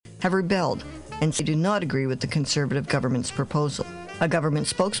have rebelled and say they do not agree with the Conservative government's proposal. A government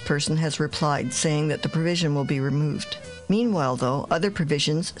spokesperson has replied, saying that the provision will be removed. Meanwhile, though, other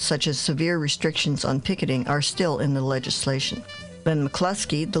provisions, such as severe restrictions on picketing, are still in the legislation. Glenn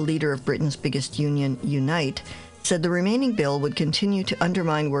McCluskey, the leader of Britain's biggest union, Unite, said the remaining bill would continue to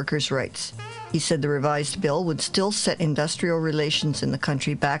undermine workers' rights. He said the revised bill would still set industrial relations in the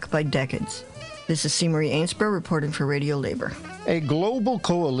country back by decades. This is C. Marie Ainsborough reporting for Radio Labour. A global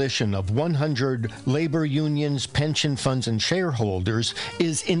coalition of 100 labor unions, pension funds, and shareholders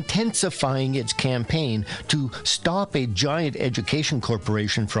is intensifying its campaign to stop a giant education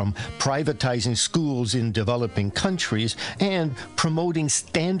corporation from privatizing schools in developing countries and promoting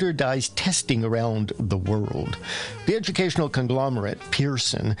standardized testing around the world. The educational conglomerate,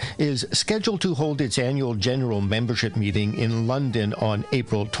 Pearson, is scheduled to hold its annual general membership meeting in London on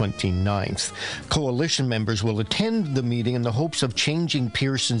April 29th. Coalition members will attend the meeting in the hope of changing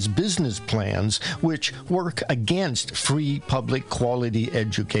Pearson's business plans, which work against free public quality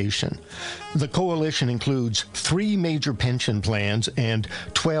education. The coalition includes 3 major pension plans and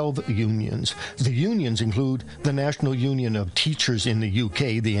 12 unions. The unions include the National Union of Teachers in the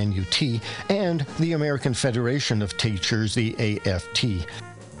UK, the NUT, and the American Federation of Teachers, the AFT.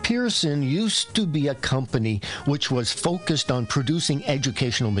 Pearson used to be a company which was focused on producing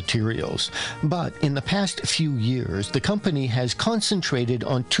educational materials, but in the past few years, the company has concentrated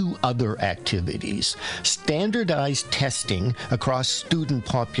on 2 other activities. Standardized testing across student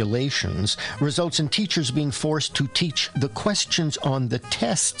populations results in teachers being forced to teach the questions on the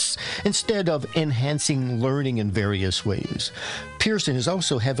tests instead of enhancing learning in various ways. Pearson is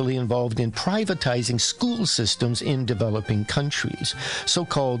also heavily involved in privatizing school systems in developing countries.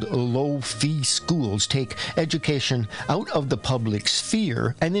 So-called low-fee schools take education out of the public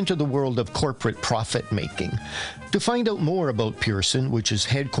sphere and into the world of corporate profit-making. To find out more about Pearson, which is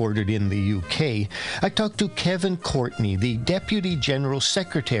headquartered in the UK, I talked to Kevin Courtney, the Deputy General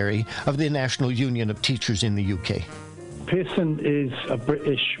Secretary of the National Union of Teachers in the UK. Pearson is a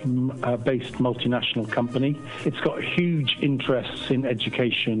British-based multinational company. It's got huge interests in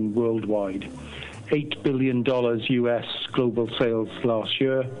education worldwide. $8 billion US global sales last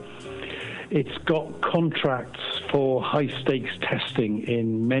year. It's got contracts for high-stakes testing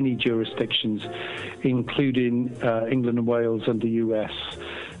in many jurisdictions, including England and Wales and the US.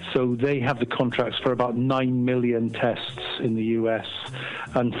 So they have the contracts for about 9 million tests in the US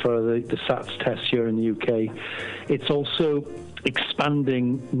and for the SATS tests here in the UK. It's also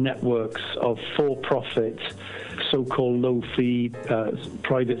expanding networks of for-profit, so-called low-fee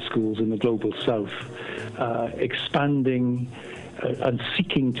private schools in the global south, expanding and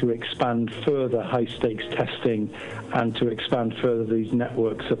seeking to expand further high-stakes testing and to expand further these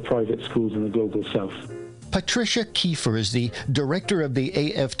networks of private schools in the global south. Patricia Kiefer is the director of the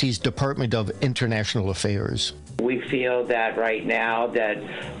AFT's Department of International Affairs. We feel that right now that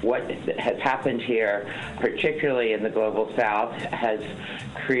what has happened here, particularly in the Global South, has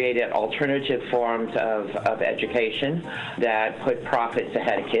created alternative forms of education that put profits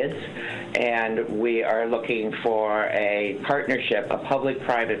ahead of kids. And we are looking for a partnership, a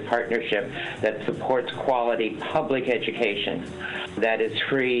public-private partnership that supports quality public education that is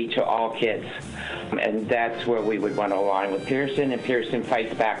free to all kids. And that's where we would want to align with Pearson, and Pearson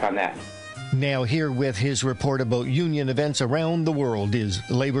fights back on that. Now here with his report about union events around the world is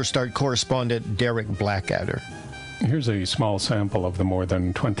Labour Start correspondent Derek Blackadder. Here's a small sample of the more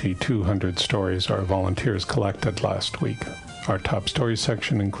than 2,200 stories our volunteers collected last week. Our top stories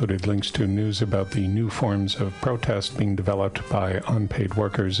section included links to news about the new forms of protest being developed by unpaid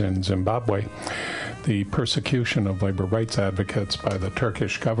workers in Zimbabwe, the persecution of labor rights advocates by the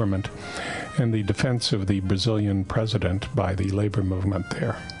Turkish government, and the defense of the Brazilian president by the labor movement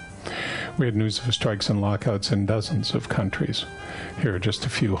there. We had news of strikes and lockouts in dozens of countries. Here are just a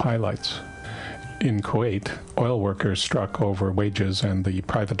few highlights. In Kuwait, oil workers struck over wages and the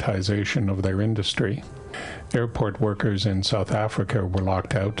privatization of their industry. Airport workers in South Africa were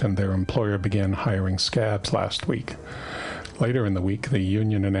locked out and their employer began hiring scabs last week. Later in the week, the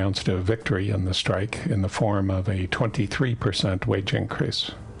union announced a victory in the strike in the form of a 23% wage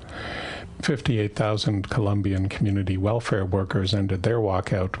increase. 58,000 Colombian community welfare workers ended their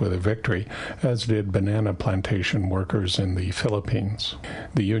walkout with a victory, as did banana plantation workers in the Philippines.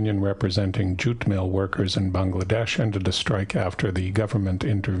 The union representing jute mill workers in Bangladesh ended a strike after the government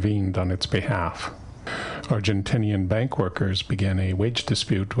intervened on its behalf. Argentinian bank workers began a wage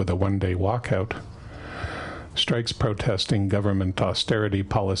dispute with a one-day walkout. Strikes protesting government austerity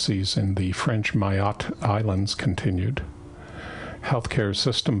policies in the French Mayotte Islands continued. Healthcare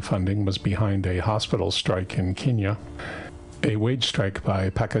system funding was behind a hospital strike in Kenya. A wage strike by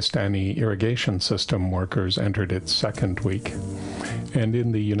Pakistani irrigation system workers entered its second week. And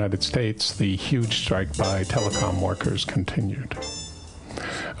in the United States, the huge strike by telecom workers continued.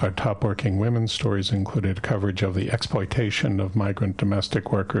 Our top working women's stories included coverage of the exploitation of migrant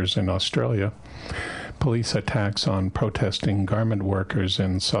domestic workers in Australia, police attacks on protesting garment workers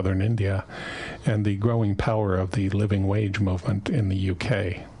in southern India, and the growing power of the living wage movement in the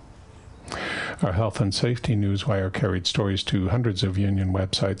UK. Our health and safety newswire carried stories to hundreds of union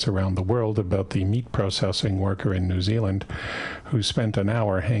websites around the world about the meat processing worker in New Zealand who spent an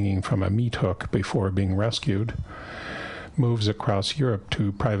hour hanging from a meat hook before being rescued, moves across Europe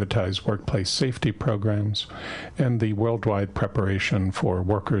to privatize workplace safety programs, and the worldwide preparation for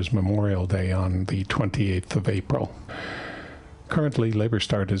Workers' Memorial Day on the 28th of April. Currently,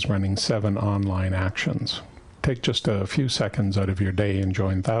 LaborStart is running 7 online actions. Take just a few seconds out of your day and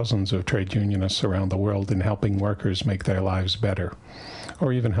join thousands of trade unionists around the world in helping workers make their lives better,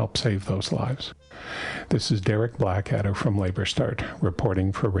 or even help save those lives. This is Derek Blackadder from LaborStart,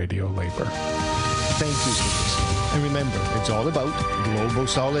 reporting for Radio Labor. Thank you for listening. And remember, it's all about global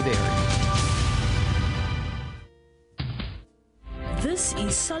solidarity. This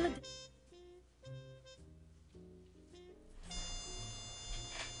is Solid.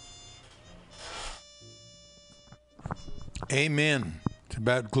 Amen. It's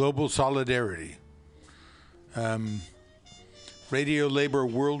about global solidarity. Radio Labor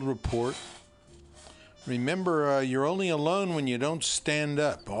World Report. Remember, you're only alone when you don't stand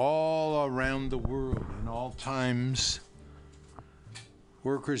up. All around the world, in all times,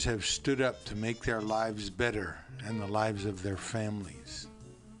 workers have stood up to make their lives better and the lives of their families.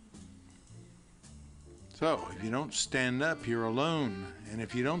 So, if you don't stand up, you're alone. And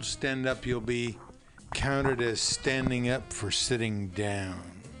if you don't stand up, you'll be counted as standing up for sitting down.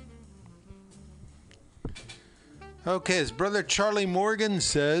 Okay, as Brother Charlie Morgan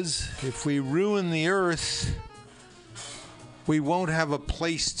says, if we ruin the earth, we won't have a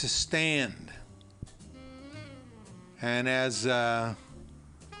place to stand. And as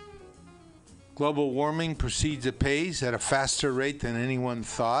global warming proceeds apace at a faster rate than anyone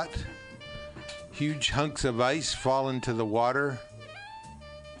thought, huge hunks of ice fall into the water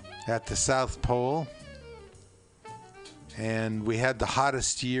at the South Pole. And we had the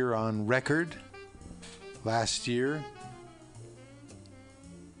hottest year on record last year.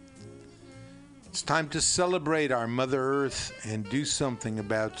 It's time to celebrate our Mother Earth and do something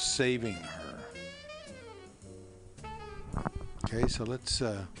about saving her. Okay, so let's,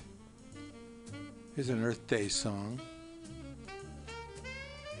 here's an Earth Day song.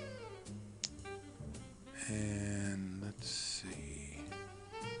 And let's see.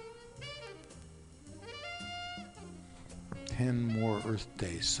 10 more Earth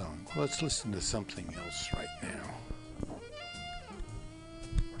Day songs. Well, let's listen to something else right now.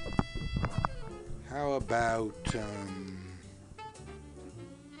 How about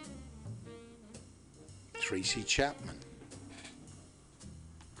Tracy Chapman?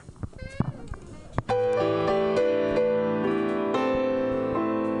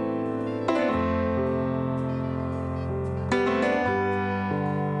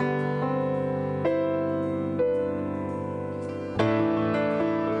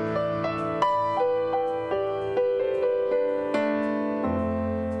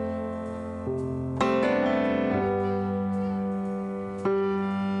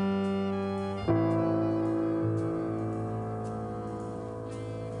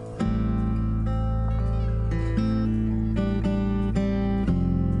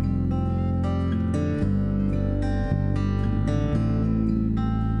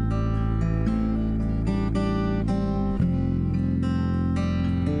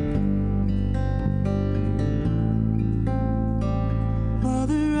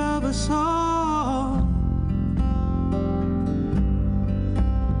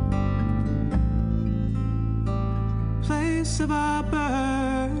 Of our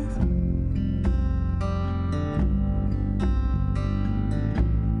birth,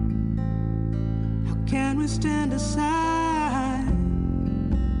 how can we stand aside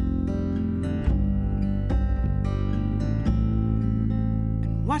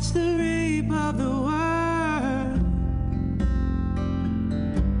and watch the rape of the world?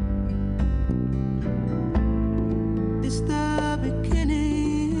 It's the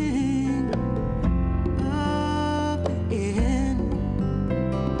beginning of the end.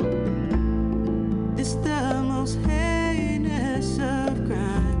 It's the most heinous of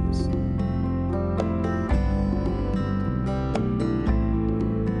crimes.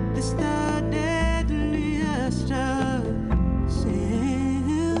 It's the deadliest of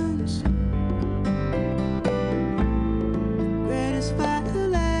sins.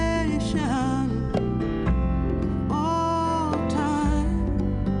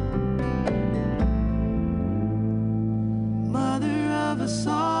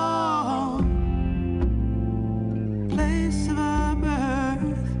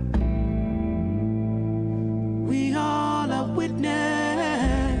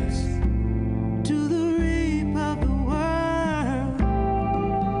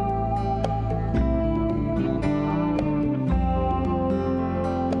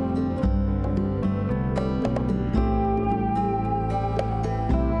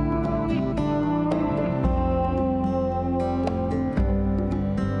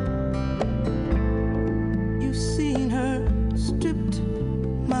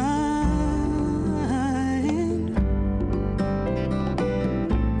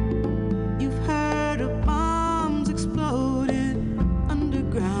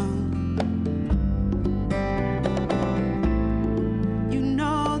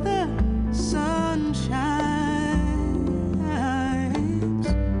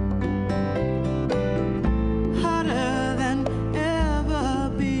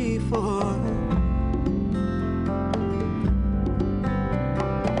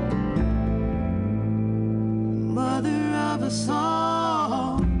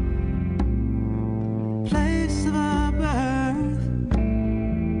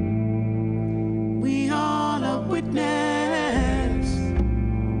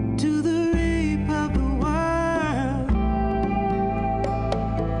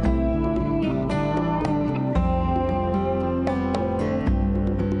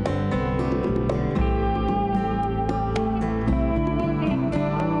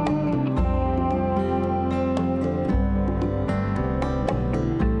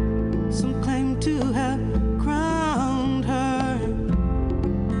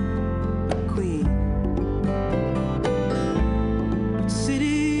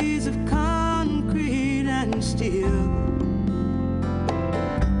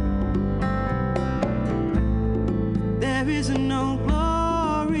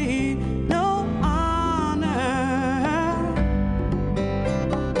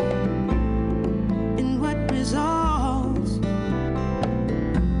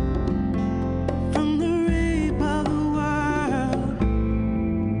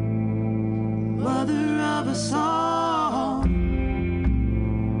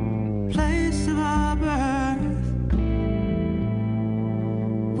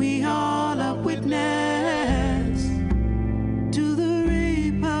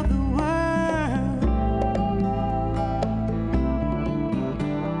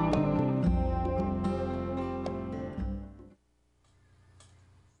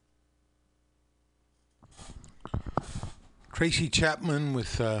 Tracy Chapman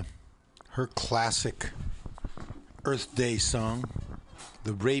with her classic Earth Day song,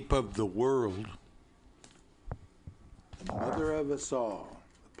 The Rape of the World. The mother of us all,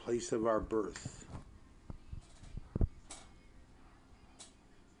 the place of our birth.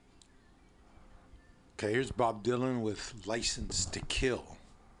 Okay, here's Bob Dylan with License to Kill.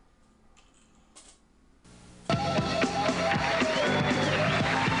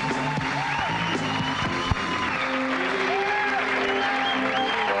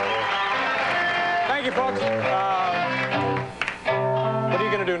 Thank you, folks. What are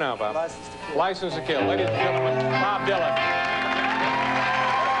you going to do now, Bob? License to Kill. License to Kill. Ladies and gentlemen, Bob Dylan.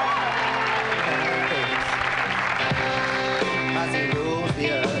 As he rules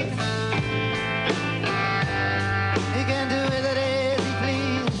the earth, he can do with it as he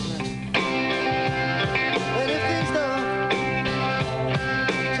pleases. But if things don't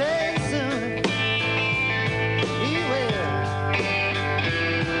change soon, he will.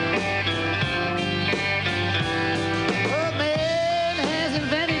 Oh, man has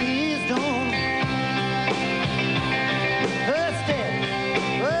invented his dome. First step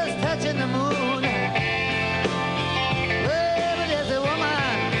was touching the moon. Well, but there's a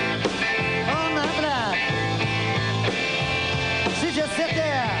woman on my block. She just sit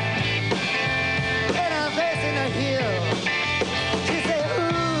there and I'm facing a hill. She said,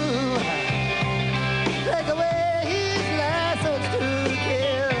 ooh, take away his license to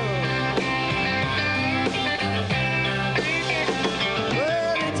kill.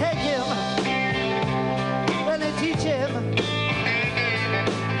 Well, they take him, well, they teach him,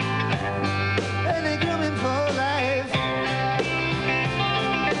 and they groom him for life.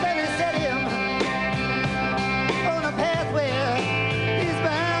 Then they set him on a path where he's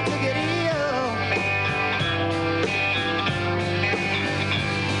bound to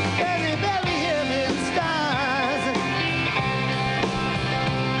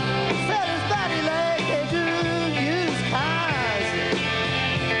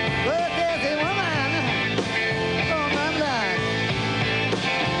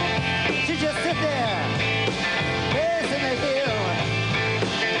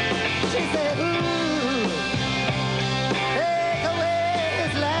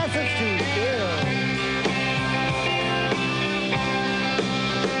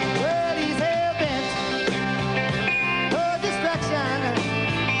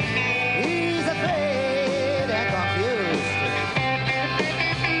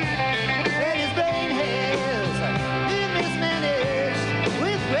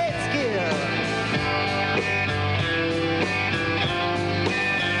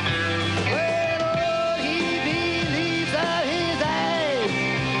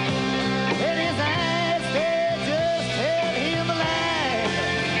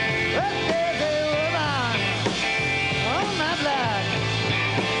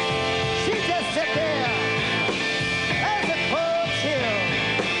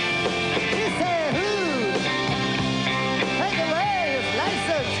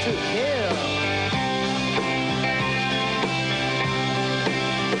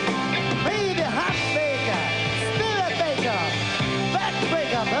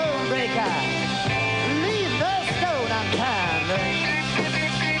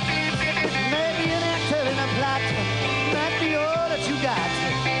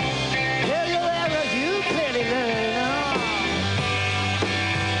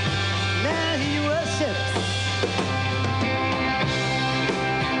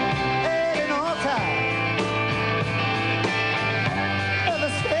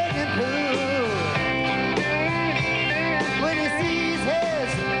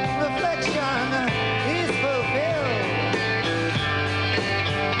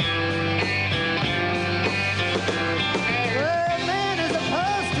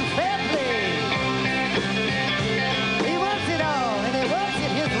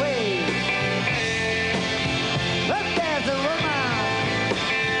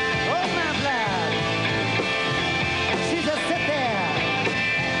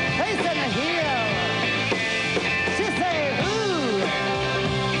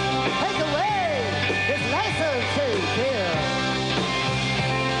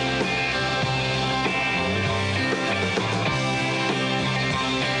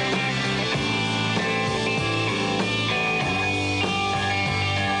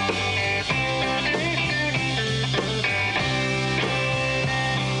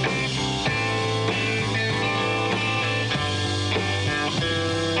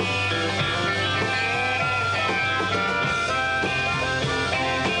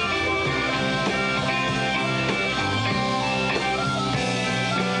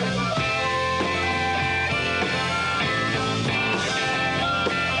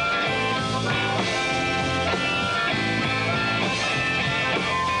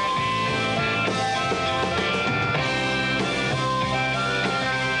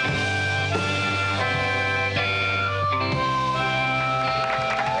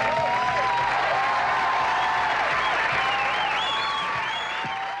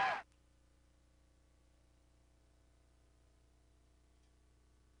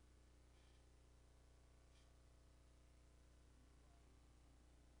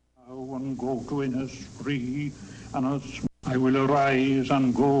and go to Innisfree, and I will arise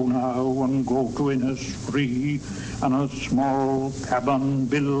and go now and go to Innisfree, and a small cabin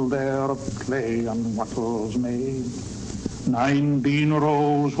build there of clay and wattles made. 9 bean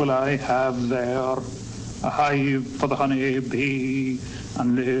rows will I have there, a hive for the honey bee,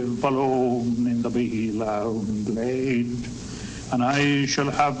 and live alone in the bee-loud glade. And I shall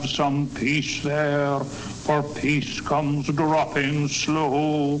have some peace there, for peace comes dropping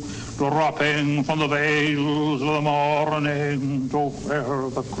slow, dropping from the vales of the morning to where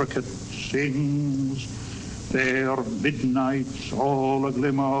the cricket sings. There midnight's all a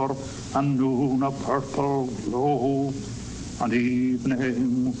glimmer, and noon a purple glow, and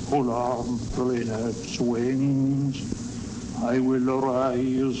evening full of the linnet's wings. I will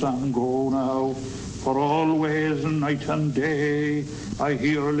arise and go now, for always night and day I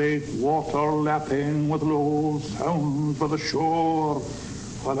hear lake water lapping with low sounds by the shore,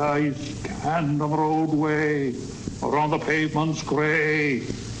 while I stand on the roadway or on the pavement's grey.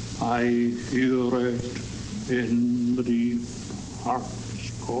 I hear it in the deep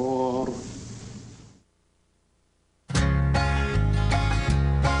heart's core.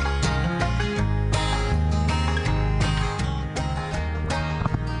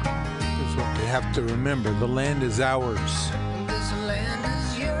 Have to remember, the land is ours. This land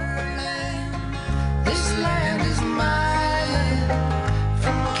is your land. This land is my land.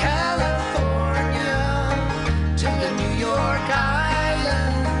 From California to the New York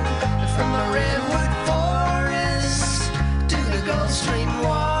Island, from the redwood forest to the Gulf Stream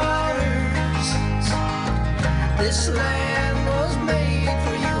waters. This land was made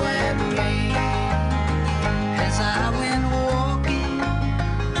for you and me. As I went walking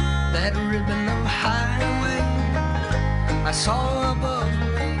that ribbon of highway, I saw above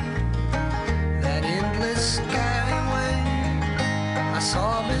me that endless skyway. I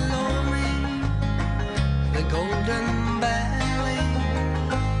saw below me the golden valley.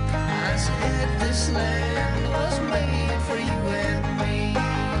 I said this land was made for you and me.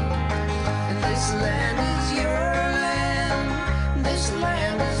 And this land is your land. This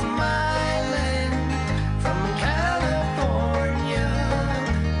land is my land. From California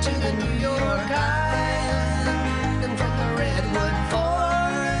to the New York Island, and from the redwood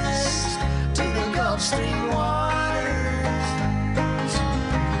forest to the Gulf Stream waters.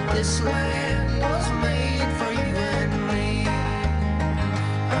 This land was made for you and me.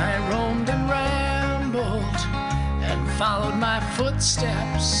 I roamed and rambled and followed my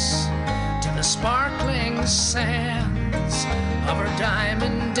footsteps to the sparkling sands of her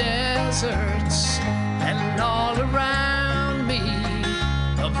diamond deserts, and all around me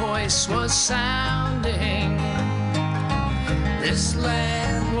a voice was sounding. This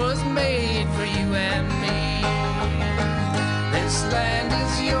land was made for you and me. This land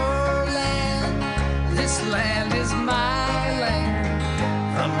is your land. This land is my land.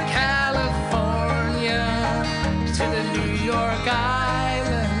 From California to the New York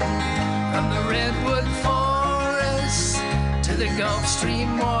Island, from the redwood forest to the Gulf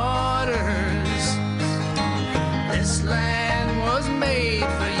Stream waters. This land was made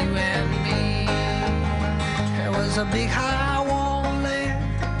for you and me. There was a big high wall there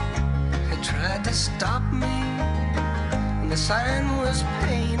that tried to stop me, and the sign was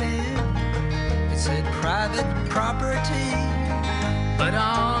painted. It said private property, but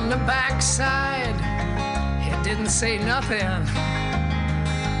on the backside it didn't say nothing.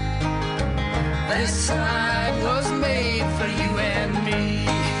 This sign was made for you and me.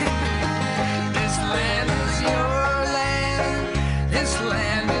 This land is your land. This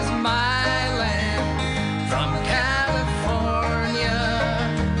land is my land. From California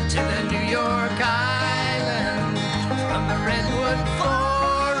to the New York Island, from the redwood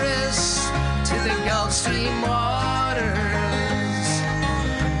forest to the Gulf Stream waters.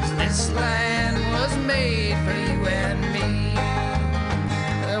 This land was made for you and me.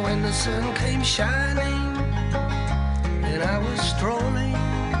 When the sun came shining and I was strolling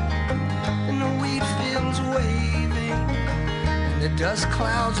in the wheat fields waving, and the dust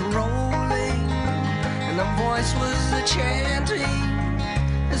clouds rolling, and the voice was chanting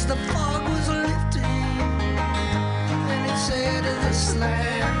as the fog was lifting, and it said this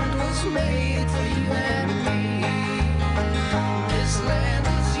land was made for you and me. This land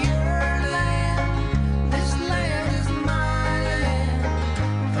is your land. This land is my land.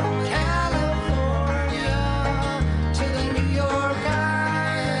 From California to the New York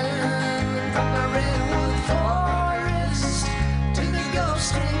Island, from the redwood forest to the Gulf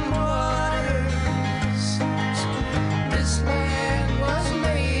Stream waters. This land was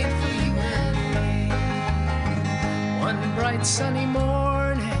made for you and me. One bright sunny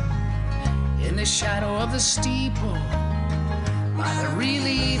morning shadow of the steeple, by the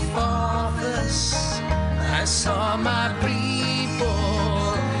relief office, I saw my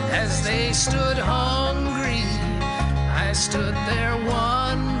people as they stood hungry. I stood there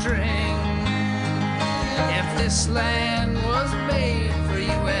wondering if this land was made for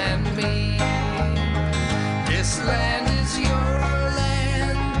you and me. This land is your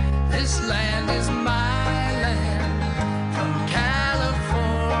land, this land is my land. From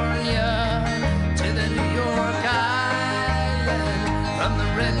California to the New York Island, from the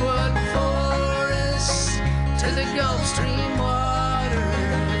Redwood Forest to the Gulf Stream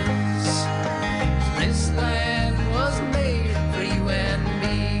waters, this land was made for you and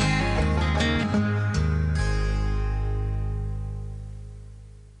me.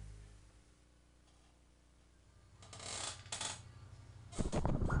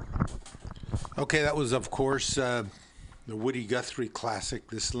 Okay, that was, of course, the Woody Guthrie classic,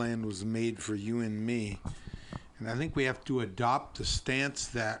 This Land Was Made for You and Me. And I think we have to adopt the stance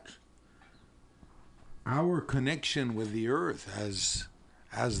that our connection with the earth as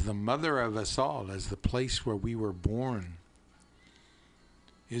the mother of us all, as the place where we were born,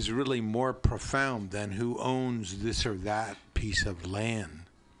 is really more profound than who owns this or that piece of land.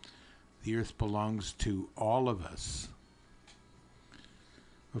 The earth belongs to all of us.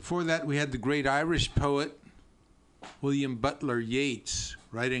 Before that, we had the great Irish poet William Butler Yeats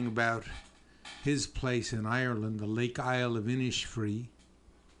writing about his place in Ireland, the Lake Isle of Innisfree.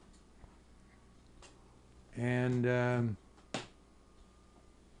 And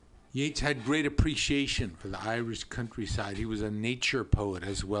Yeats had great appreciation for the Irish countryside. He was a nature poet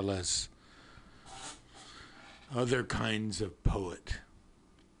as well as other kinds of poet.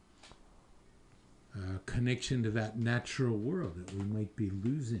 Connection to that natural world that we might be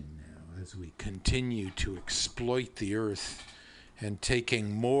losing now as we continue to exploit the earth and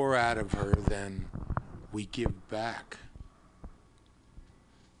taking more out of her than we give back.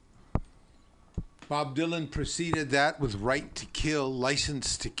 Bob Dylan preceded that with Right to Kill,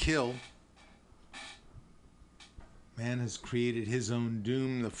 License to Kill. Man has created his own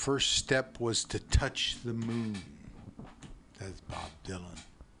doom. The first step was to touch the moon, says Bob Dylan.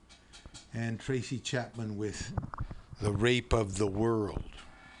 And Tracy Chapman with The Rape of the World.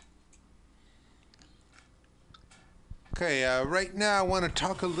 Okay, right now I want to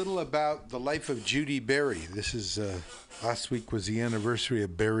talk a little about the life of Judy Berry. This is, last week was the anniversary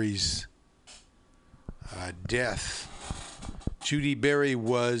of Berry's death. Judy Berry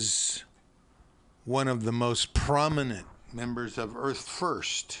was one of the most prominent members of Earth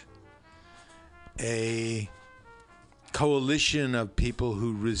First, a coalition of people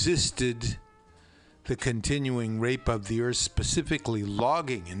who resisted the continuing rape of the earth, specifically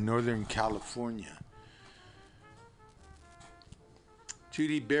logging in Northern California.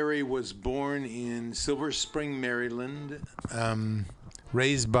 Judy Berry was born in Silver Spring, Maryland,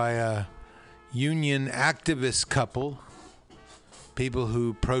 raised by a union activist couple, people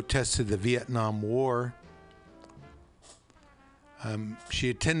who protested the Vietnam War. She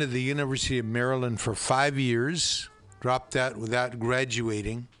attended the University of Maryland for 5 years, dropped out without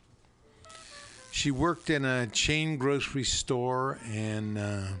graduating. She worked in a chain grocery store and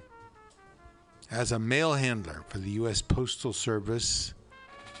as a mail handler for the U.S. Postal Service,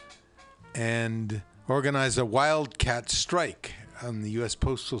 and organized a wildcat strike on the U.S.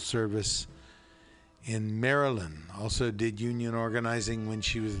 Postal Service in Maryland. Also did union organizing when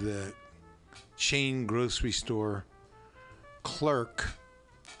she was the chain grocery store clerk.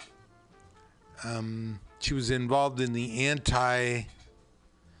 She was involved in the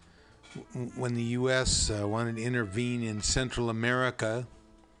when the U.S. wanted to intervene in Central America,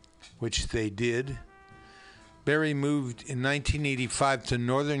 which they did. Berry moved in 1985 to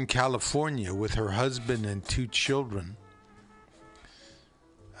Northern California with her husband and 2 children.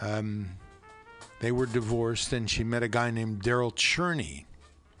 They were divorced, and she met a guy named Daryl Cherney,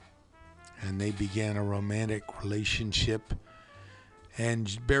 and they began a romantic relationship.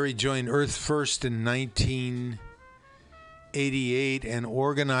 And Berry joined Earth First in 1988 and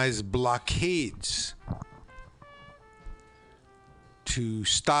organized blockades to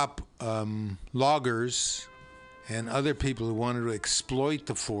stop loggers and other people who wanted to exploit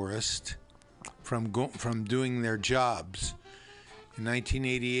the forest from doing their jobs. In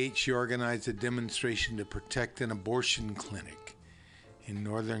 1988, she organized a demonstration to protect an abortion clinic in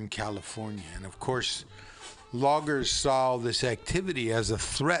Northern California. And of course, loggers saw this activity as a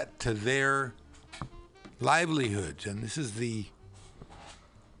threat to their livelihoods. And this is the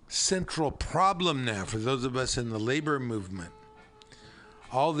central problem now for those of us in the labor movement.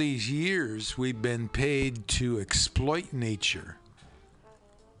 All these years, we've been paid to exploit nature.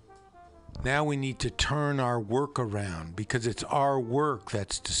 Now we need to turn our work around, because it's our work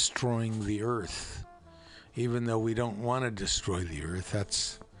that's destroying the earth. Even though we don't want to destroy the earth,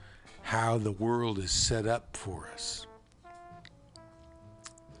 that's how the world is set up for us.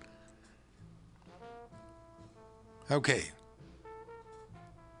 Okay.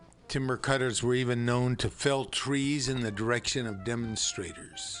 Timber cutters were even known to fell trees in the direction of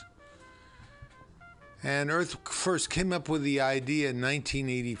demonstrators. And Earth first came up with the idea in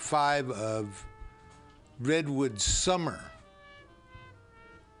 1985 of Redwood Summer.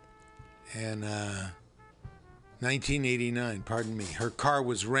 And 1989, pardon me. Her car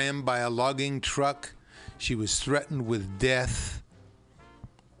was rammed by a logging truck. She was threatened with death.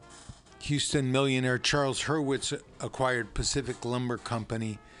 Houston millionaire Charles Hurwitz acquired Pacific Lumber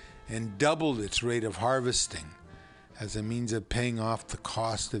Company and doubled its rate of harvesting as a means of paying off the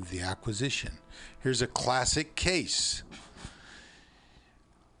cost of the acquisition. Here's a classic case.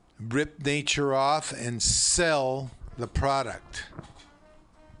 Rip nature off and sell the product.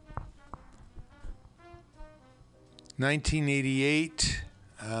 1988,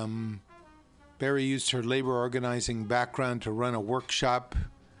 Barry used her labor organizing background to run a workshop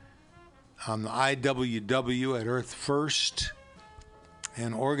on the IWW at Earth First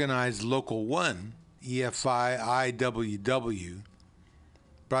and organized Local 1, EFI IWW,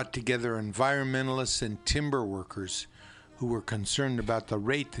 brought together environmentalists and timber workers who were concerned about the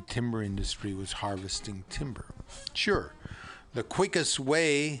rate the timber industry was harvesting timber. Sure, the quickest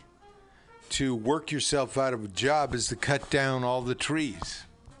way to work yourself out of a job is to cut down all the trees.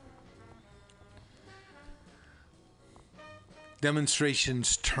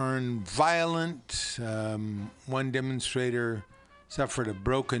 Demonstrations turned violent. One demonstrator suffered a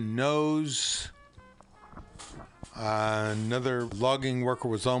broken nose. Another logging worker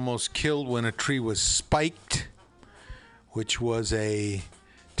was almost killed when a tree was spiked, which was a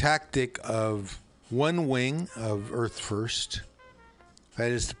tactic of one wing of Earth First.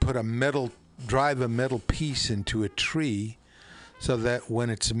 That is to drive a metal piece into a tree so that when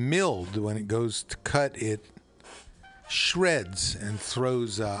it's milled, when it goes to cut, it shreds and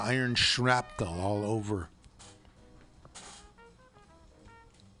throws iron shrapnel all over.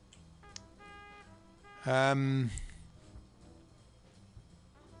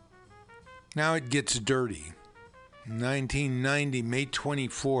 Now it gets dirty. In 1990, May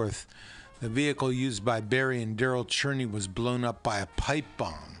 24th, the vehicle used by Barry and Daryl Cherney was blown up by a pipe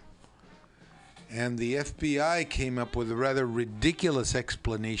bomb. And the FBI came up with a rather ridiculous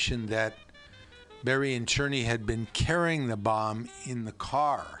explanation that Barry and Cherney had been carrying the bomb in the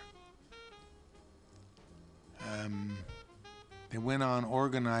car. They went on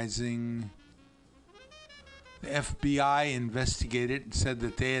organizing. The FBI investigated and said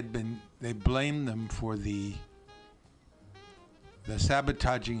that they blamed them for the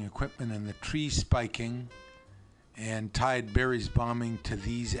sabotaging equipment and the tree spiking, and tied Barry's bombing to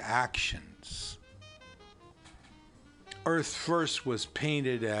these actions. Earth First was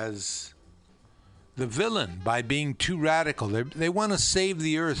painted as the villain by being too radical. They want to save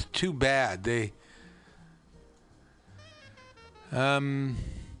the earth too bad.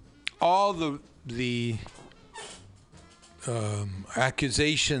 All the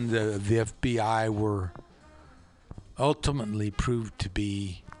accusations of the FBI were ultimately proved to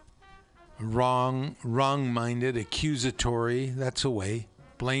be wrong-minded, accusatory. That's a way.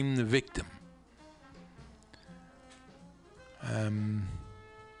 Blame the victim.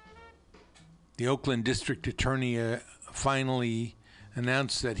 The Oakland District Attorney finally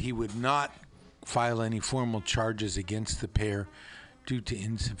announced that he would not file any formal charges against the pair due to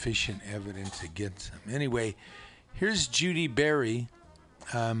insufficient evidence against them. Anyway, here's Judy Barry.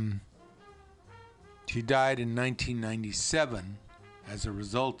 She died in 1997 as a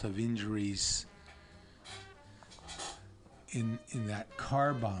result of injuries in that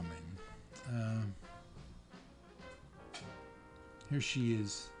car bombing. Here she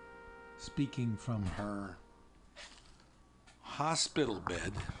is speaking from her hospital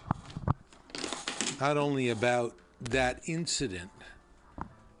bed, not only about that incident,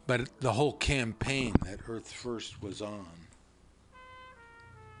 but the whole campaign that Earth First was on.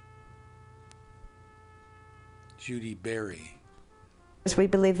 Judy Barry. We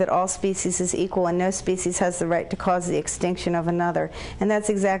believe that all species is equal and no species has the right to cause the extinction of another. And that's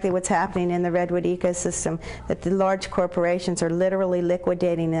exactly what's happening in the redwood ecosystem, that the large corporations are literally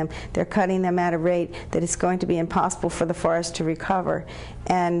liquidating them. They're cutting them at a rate that it's going to be impossible for the forest to recover.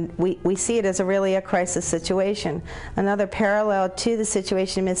 And we see it as really a crisis situation. Another parallel to the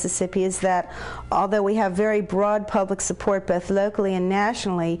situation in Mississippi is that although we have very broad public support both locally and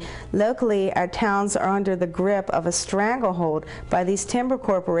nationally, locally our towns are under the grip of a stranglehold by these timber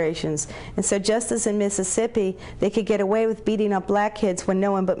corporations. And so just as in Mississippi, they could get away with beating up black kids when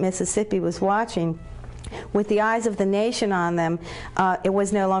no one but Mississippi was watching, with the eyes of the nation on them, it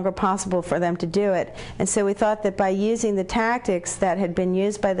was no longer possible for them to do it. And so we thought that by using the tactics that had been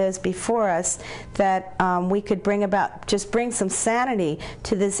used by those before us, that we could bring some sanity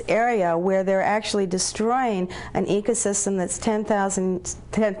to this area where they're actually destroying an ecosystem that's tens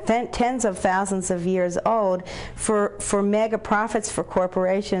of thousands of years old for mega profits for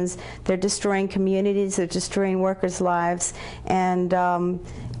corporations. They're destroying communities, they're destroying workers' lives, and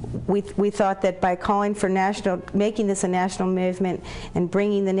we thought that by calling for making this a national movement and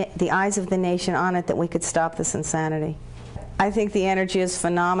bringing the eyes of the nation on it, that we could stop this insanity. I think the energy is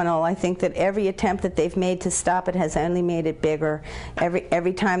phenomenal. I think that every attempt that they've made to stop it has only made it bigger.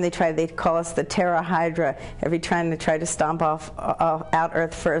 Every time they call us the Terra Hydra. Every time they try to stomp out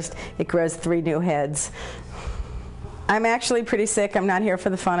Earth First, it grows 3 new heads. I'm actually pretty sick. I'm not here for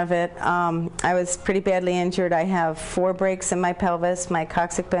the fun of it. I was pretty badly injured. I have 4 breaks in my pelvis. My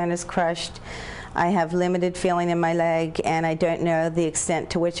coccyx bone is crushed. I have limited feeling in my leg, and I don't know the extent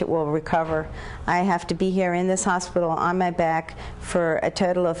to which it will recover. I have to be here in this hospital on my back for a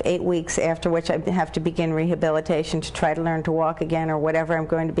total of 8 weeks, after which I have to begin rehabilitation to try to learn to walk again, or whatever I'm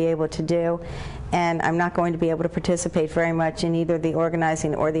going to be able to do. And I'm not going to be able to participate very much in either the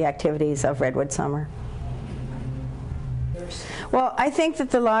organizing or the activities of Redwood Summer. Well, I think that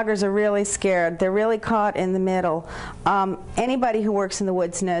the loggers are really scared. They're really caught in the middle. Anybody who works in the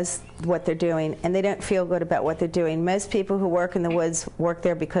woods knows what they're doing, and they don't feel good about what they're doing. Most people who work in the woods work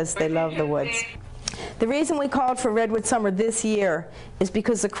there because they love the woods. The reason we called for Redwood Summer this year is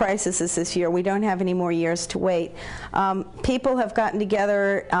because the crisis is this year. We don't have any more years to wait. People have gotten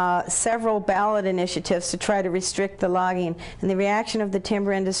together several ballot initiatives to try to restrict the logging, and the reaction of the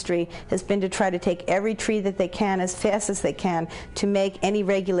timber industry has been to try to take every tree that they can as fast as they can to make any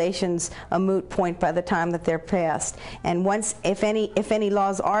regulations a moot point by the time that they're passed. And once, if any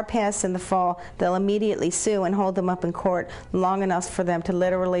laws are passed in the fall, they'll immediately sue and hold them up in court long enough for them to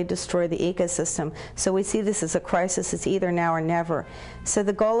literally destroy the ecosystem. So we see this as a crisis. It's either now or never. So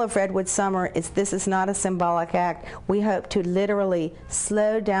the goal of Redwood Summer is, this is not a symbolic act. We hope to literally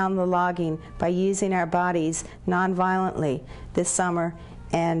slow down the logging by using our bodies nonviolently this summer,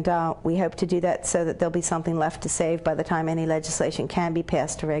 and we hope to do that so that there'll be something left to save by the time any legislation can be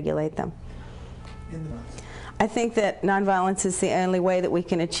passed to regulate them. I think that nonviolence is the only way that we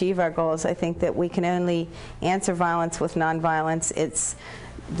can achieve our goals. I think that we can only answer violence with nonviolence.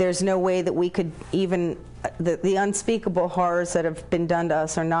 There's no way that we could even, the unspeakable horrors that have been done to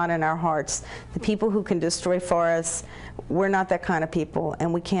us are not in our hearts. The people who can destroy forests, we're not that kind of people,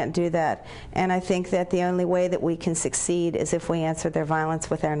 and we can't do that. And I think that the only way that we can succeed is if we answer their violence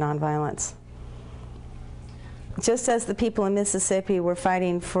with our nonviolence. Just as the people in Mississippi were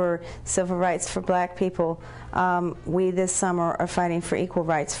fighting for civil rights for black people, we this summer are fighting for equal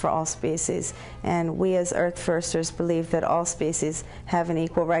rights for all species. And we as Earth Firsters believe that all species have an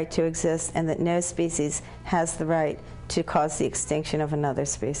equal right to exist, and that no species has the right to cause the extinction of another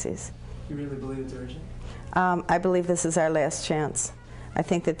species. You really believe it's urgent? I believe this is our last chance. I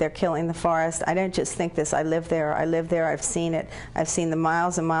think that they're killing the forest. I don't just think this. I live there. I live there. I've seen it. I've seen the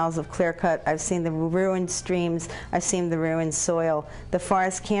miles and miles of clear cut. I've seen the ruined streams. I've seen the ruined soil. The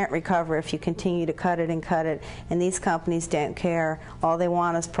forest can't recover if you continue to cut it and cut it. And these companies don't care. All they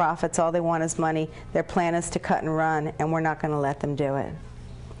want is profits. All they want is money. Their plan is to cut and run, and we're not going to let them do it.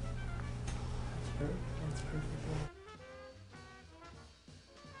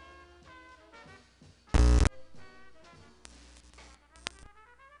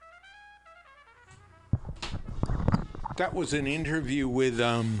 That was an interview with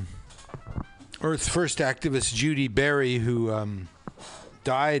Earth First activist Judy Berry, who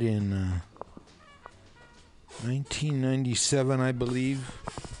died in 1997, I believe,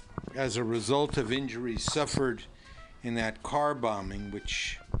 as a result of injuries suffered in that car bombing,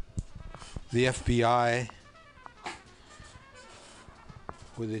 which the FBI,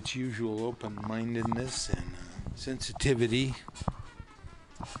 with its usual open-mindedness and sensitivity,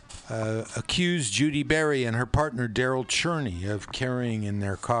 accused Judy Berry and her partner Daryl Cherney of carrying in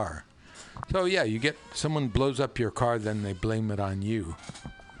their car. So yeah, you get someone blows up your car, then they blame it on you.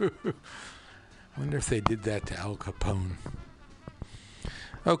 I wonder if they did that to Al Capone.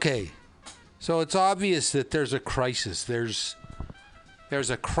 Okay, so it's obvious that there's a crisis. There's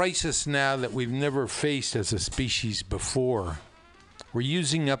a crisis now that we've never faced as a species before. We're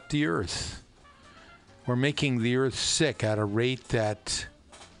using up the earth. We're making the earth sick at a rate that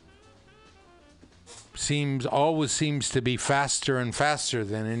always seems to be faster and faster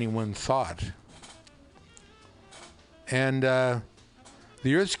than anyone thought. And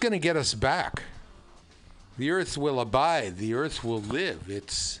The Earth's going to get us back. The Earth will abide. The Earth will live.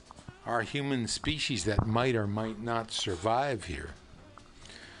 It's our human species that might or might not survive here.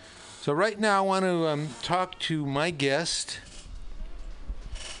 So right now I want to talk to my guest,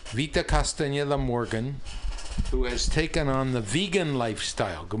 Vita Castañeda Morgan, who has taken on the vegan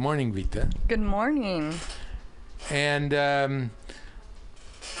lifestyle. Good morning, Vita. Good morning. And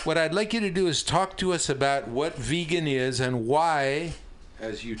what I'd like you to do is talk to us about what vegan is and why,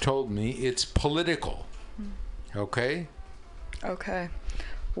 as you told me, it's political. Okay? Okay.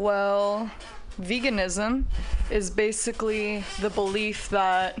 Well, veganism is basically the belief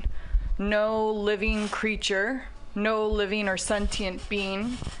that no living creature, no living or sentient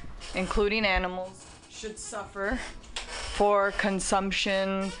being, including animals, should suffer for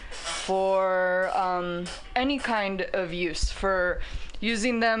consumption, for any kind of use, for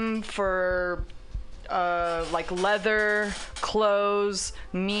using them for like leather, clothes,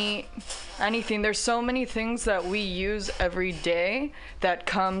 meat, anything. There's so many things that we use every day that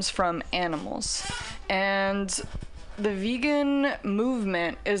comes from animals. And the vegan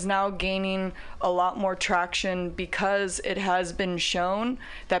movement is now gaining a lot more traction because it has been shown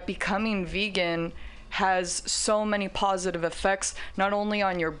that becoming vegan has so many positive effects, not only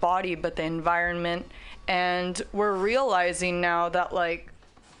on your body, but the environment. And we're realizing now that, like,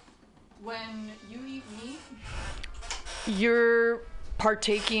 when you eat meat, you're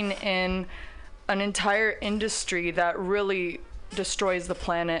partaking in an entire industry that really destroys the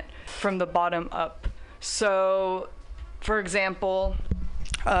planet from the bottom up. So, for example,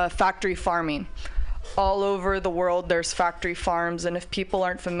 factory farming. All over the world, there's factory farms, and if people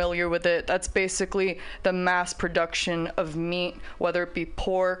aren't familiar with it, that's basically the mass production of meat, whether it be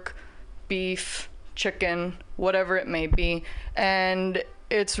pork, beef, chicken, whatever it may be. And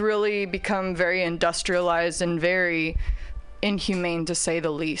it's really become very industrialized and very inhumane, to say the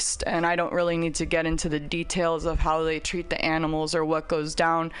least. And I don't really need to get into the details of how they treat the animals or what goes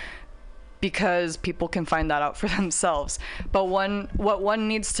down, because people can find that out for themselves. But what one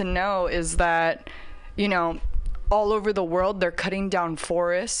needs to know is that, you know, all over the world, they're cutting down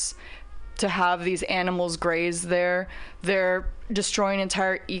forests to have these animals graze there. They're destroying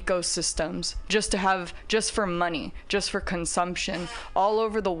entire ecosystems just for money, just for consumption. All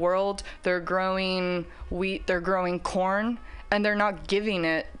over the world, they're growing wheat, they're growing corn, and they're not giving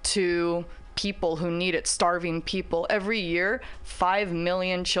it to people who need it, starving people. Every year, 5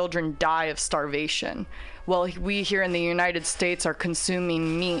 million children die of starvation. Well, we here in the United States are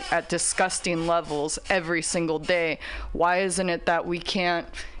consuming meat at disgusting levels every single day. Why isn't it that we can't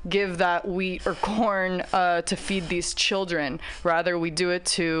give that wheat or corn to feed these children? Rather, we do it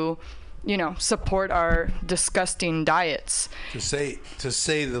to, you know, support our disgusting diets. To say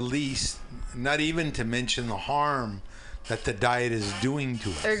the least, not even to mention the harm that the diet is doing to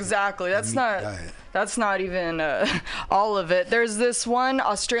us. Exactly. That's not even all of it. There's this one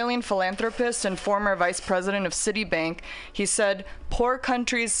Australian philanthropist and former vice president of Citibank. He said, poor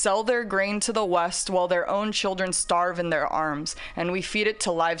countries sell their grain to the West while their own children starve in their arms, and we feed it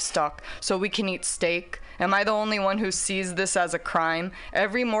to livestock so we can eat steak. Am I the only one who sees this as a crime?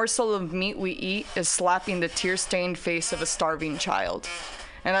 Every morsel of meat we eat is slapping the tear-stained face of a starving child.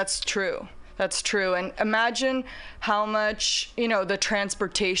 And that's true. That's true. And imagine how much, you know, the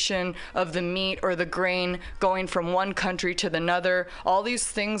transportation of the meat or the grain going from one country to another, all these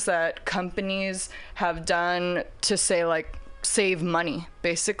things that companies have done to say, like, save money,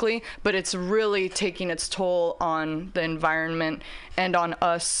 basically, but it's really taking its toll on the environment and on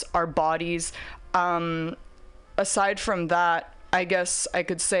us, our bodies. Aside from that, I guess I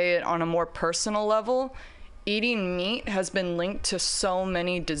could say it on a more personal level. Eating meat has been linked to so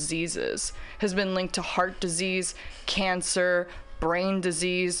many diseases, has been linked to heart disease, cancer, brain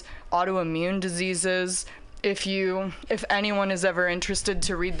disease, autoimmune diseases. If anyone is ever interested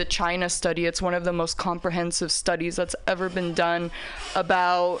to read the China study, it's one of the most comprehensive studies that's ever been done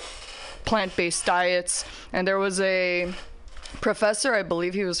about plant-based diets. And there was a professor, I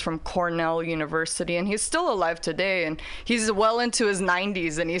believe he was from Cornell University, and he's still alive today, and he's well into his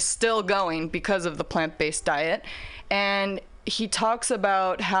 90s, and he's still going because of the plant-based diet. And he talks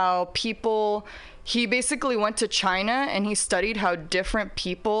about how he basically went to China and he studied how different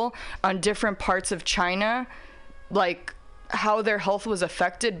people on different parts of China, like, how their health was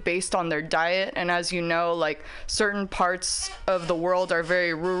affected based on their diet. And as you know, like, certain parts of the world are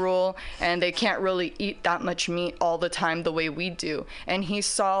very rural and they can't really eat that much meat all the time the way we do. And he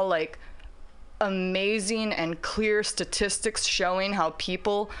saw, like, amazing and clear statistics showing how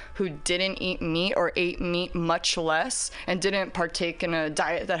people who didn't eat meat or ate meat much less and didn't partake in a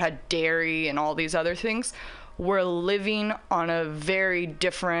diet that had dairy and all these other things we're living on a very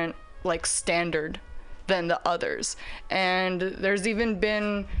different standard than the others. And there's even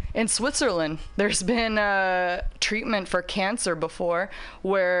been, in Switzerland, there's been a treatment for cancer before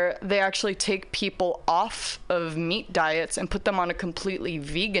where they actually take people off of meat diets and put them on a completely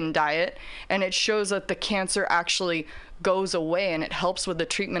vegan diet, and it shows that the cancer actually goes away, and it helps with the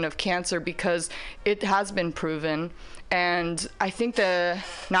treatment of cancer because it has been proven. And I think the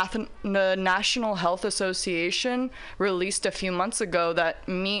National Health Association released a few months ago that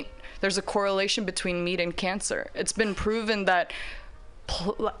there's a correlation between meat and cancer. It's been proven that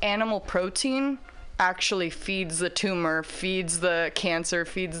animal protein actually feeds the tumor, feeds the cancer,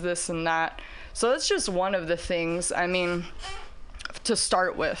 feeds this and that. So that's just one of the things, I mean, to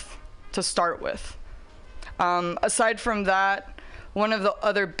start with. Aside from that, one of the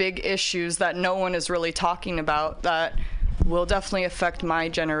other big issues that no one is really talking about that will definitely affect my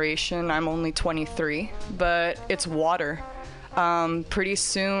generation, I'm only 23, but it's water. Pretty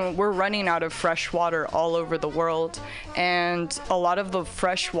soon we're running out of fresh water all over the world, and a lot of the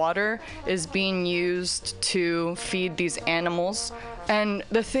fresh water is being used to feed these animals. And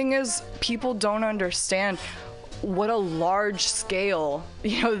the thing is, people don't understand what a large scale,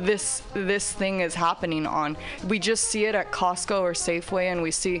 this thing is happening on. We just see it at Costco or Safeway, and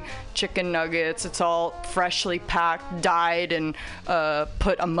we see chicken nuggets. It's all freshly packed, dyed, and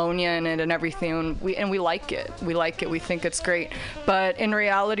put ammonia in it and everything. And we like it. We think it's great. But in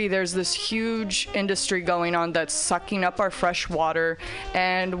reality, there's this huge industry going on that's sucking up our fresh water.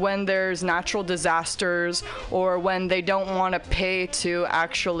 And when there's natural disasters, or when they don't want to pay to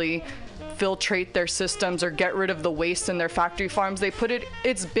actually filtrate their systems or get rid of the waste in their factory farms,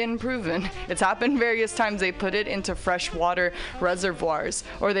 it's been proven, it's happened various times, they put it into freshwater reservoirs,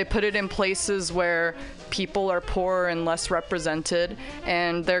 or they put it in places where people are poorer and less represented,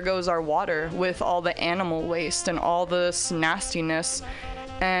 and there goes our water with all the animal waste and all this nastiness.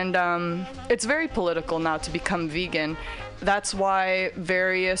 And it's very political now to become vegan. That's why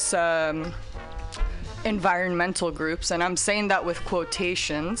various environmental groups, and I'm saying that with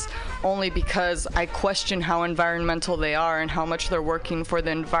quotations only because I question how environmental they are and how much they're working for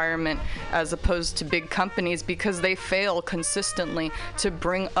the environment as opposed to big companies, because they fail consistently to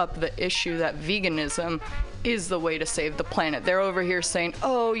bring up the issue that veganism is the way to save the planet. They're over here saying,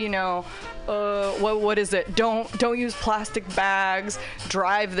 what is it? Don't use plastic bags,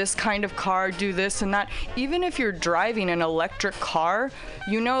 drive this kind of car, do this and that. Even if you're driving an electric car,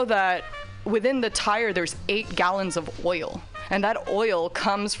 you know that within the tire there's 8 gallons of oil, and that oil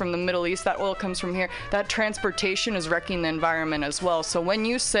comes from the Middle East, that oil comes from here. That transportation is wrecking the environment as well. So when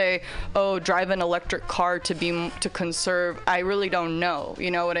you say, drive an electric car to conserve, I really don't know.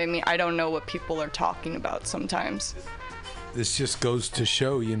 You know what I mean? I don't know what people are talking about sometimes. This just goes to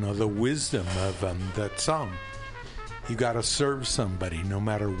show, the wisdom of that song. You got to serve somebody no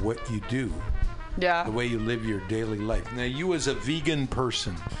matter what you do. Yeah. The way you live your daily life. Now, you as a vegan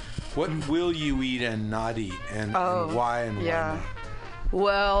person, what will you eat and not eat, and why and why not?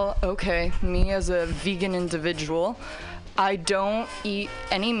 Well, okay, me as a vegan individual, I don't eat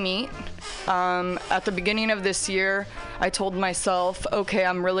any meat. At the beginning of this year, I told myself, okay,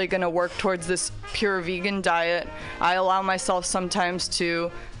 I'm really going to work towards this pure vegan diet. I allow myself sometimes to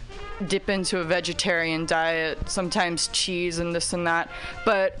dip into a vegetarian diet, sometimes cheese and this and that.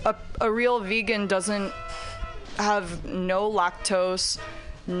 But a real vegan doesn't have no lactose,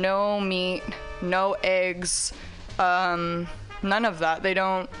 no meat, no eggs, none of that. They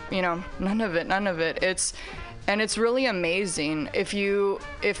don't, none of it. It's really amazing.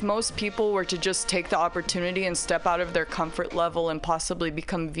 If most people were to just take the opportunity and step out of their comfort level and possibly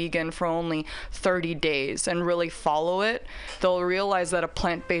become vegan for only 30 days and really follow it, they'll realize that a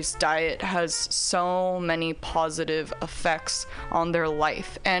plant-based diet has so many positive effects on their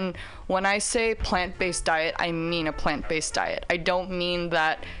life. And when I say plant-based diet, I mean a plant-based diet. I don't mean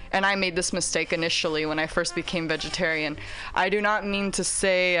that, and I made this mistake initially when I first became vegetarian. I do not mean to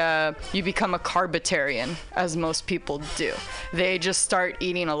say you become a carbitarian, as most people do. They just start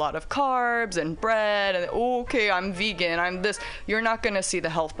eating a lot of carbs and bread, and okay, I'm vegan, I'm this. You're not going to see the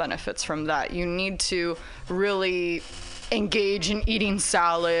health benefits from that. You need to really engage in eating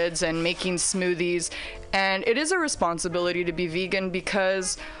salads and making smoothies. And it is a responsibility to be vegan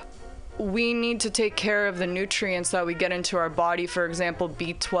because we need to take care of the nutrients that we get into our body, for example,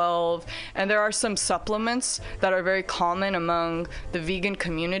 B12. And there are some supplements that are very common among the vegan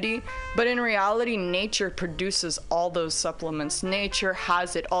community. But in reality, nature produces all those supplements. Nature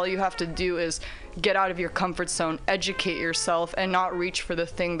has it. All you have to do is get out of your comfort zone, educate yourself, and not reach for the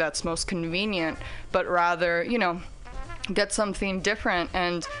thing that's most convenient, but rather, get something different.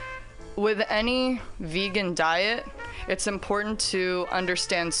 And with any vegan diet, it's important to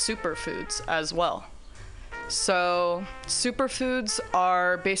understand superfoods as well. So superfoods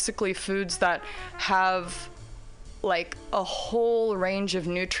are basically foods that have like a whole range of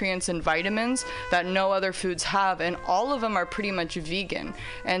nutrients and vitamins that no other foods have, and all of them are pretty much vegan.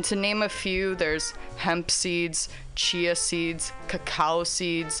 And to name a few, there's hemp seeds, chia seeds, cacao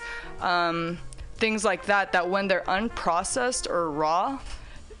seeds, things like that, that when they're unprocessed or raw,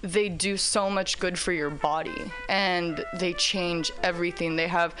 they do so much good for your body, and they change everything.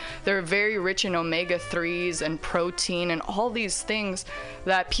 They're very rich in omega-3s and protein and all these things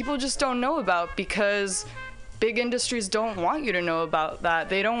that people just don't know about, because big industries don't want you to know about that.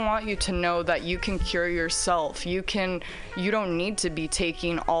 They don't want you to know that you can cure yourself. You don't need to be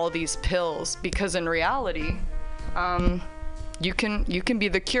taking all these pills, because in reality, you can be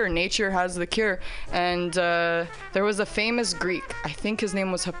the cure. Nature has the cure. And there was a famous Greek, I think his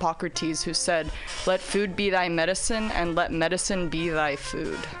name was Hippocrates, who said, "Let food be thy medicine, and let medicine be thy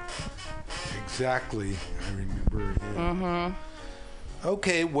food." Exactly. I remember. Yeah. Mm-hmm.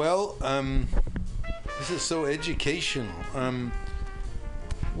 Okay, well, this is so educational.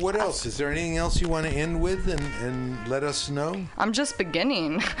 What else? Is there anything else you want to end with and let us know? I'm just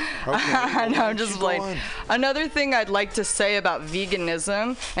beginning. Okay. And I'm just like, another thing I'd like to say about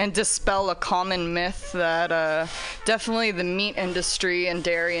veganism and dispel a common myth that definitely the meat industry and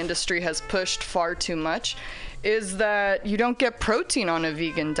dairy industry has pushed far too much is that you don't get protein on a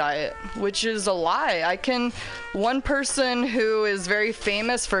vegan diet, which is a lie. One person who is very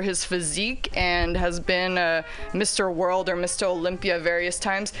famous for his physique and has been Mr. World or Mr. Olympia various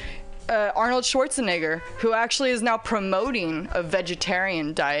times, Arnold Schwarzenegger, who actually is now promoting a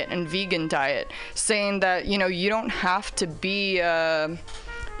vegetarian diet and vegan diet, saying that, you don't have to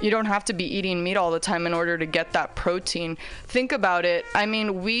be eating meat all the time in order to get that protein. Think about it. I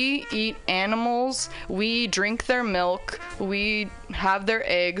mean, we eat animals, we drink their milk, we have their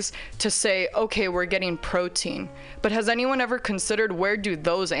eggs to say, okay, we're getting protein. But has anyone ever considered, where do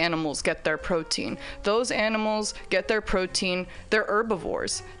those animals get their protein? Those animals get their protein, they're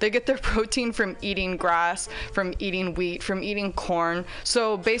herbivores. They get their protein from eating grass, from eating wheat, from eating corn.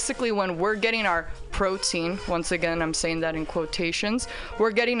 So basically when we're getting our protein, once again I'm saying that in quotations,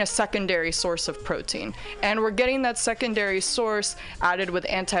 we're getting a secondary source of protein. And we're getting that secondary source added with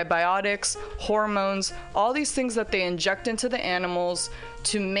antibiotics, hormones, all these things that they inject into the animals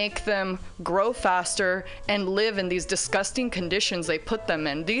to make them grow faster and live in these disgusting conditions they put them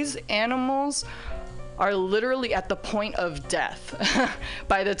in. These animals are literally at the point of death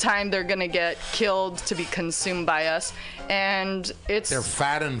by the time they're gonna get killed to be consumed by us. And they're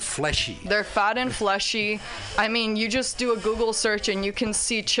fat and fleshy. They're fat and fleshy. I mean, you just do a Google search and you can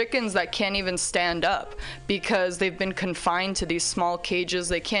see chickens that can't even stand up because they've been confined to these small cages.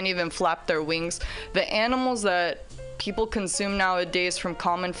 They can't even flap their wings. The animals that people consume nowadays from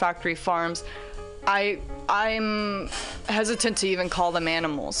common factory farms, I'm hesitant to even call them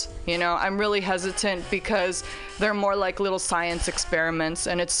animals. I'm really hesitant because they're more like little science experiments,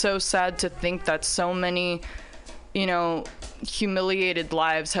 and it's so sad to think that so many, humiliated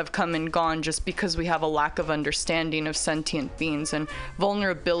lives have come and gone just because we have a lack of understanding of sentient beings and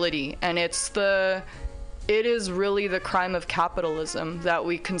vulnerability. And it is really the crime of capitalism that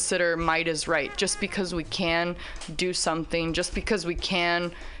we consider might is right. Just because we can do something, just because we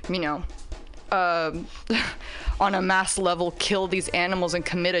can, on a mass level kill these animals and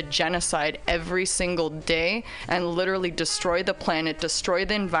commit a genocide every single day and literally destroy the planet, destroy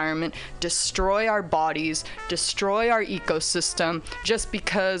the environment, destroy our bodies, destroy our ecosystem, just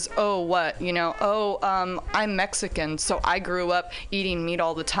because, I'm Mexican, so I grew up eating meat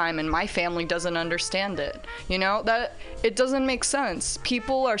all the time and my family doesn't understand it. That it doesn't make sense.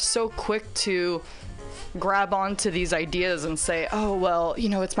 People are so quick to grab onto these ideas and say,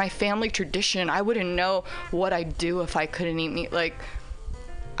 it's my family tradition. I wouldn't know what I'd do if I couldn't eat meat.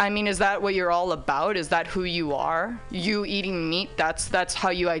 Is that what you're all about? Is that who you are? You eating meat, that's how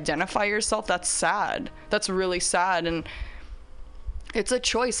you identify yourself? That's sad. That's really sad. And it's a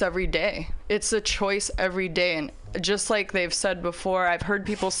choice every day. It's a choice every day. And just like they've said before, I've heard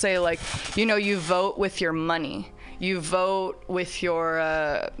people say, you vote with your money. You vote with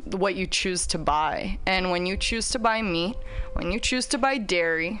your what you choose to buy. And when you choose to buy meat, when you choose to buy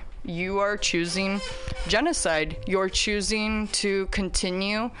dairy, you are choosing genocide. You're choosing to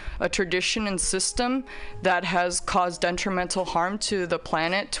continue a tradition and system that has caused detrimental harm to the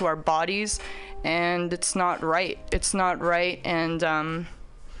planet, to our bodies, and it's not right. It's not right. And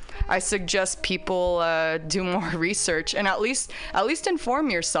I suggest people do more research and at least inform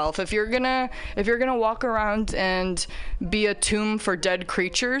yourself. If you're gonna walk around and be a tomb for dead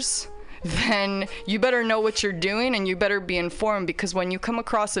creatures, then you better know what you're doing and you better be informed, because when you come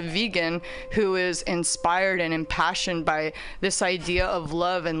across a vegan who is inspired and impassioned by this idea of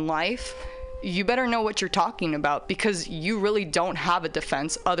love and life, you better know what you're talking about, because you really don't have a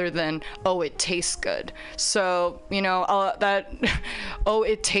defense other than, oh, it tastes good. So, that, oh,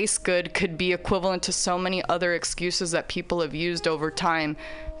 it tastes good could be equivalent to so many other excuses that people have used over time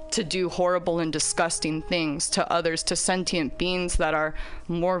to do horrible and disgusting things to others, to sentient beings that are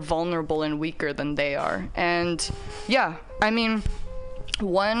more vulnerable and weaker than they are. And yeah, I mean,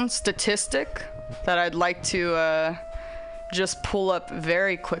 one statistic that I'd like to just pull up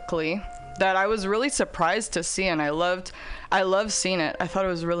very quickly that I was really surprised to see, and I loved seeing it. I thought it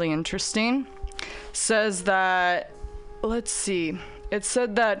was really interesting. Says that, let's see, it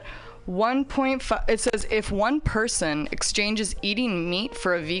said that 1.5, it says if one person exchanges eating meat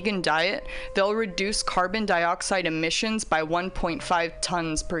for a vegan diet, they'll reduce carbon dioxide emissions by 1.5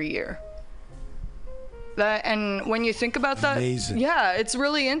 tons per year. That, and when you think about that, amazing. Yeah, it's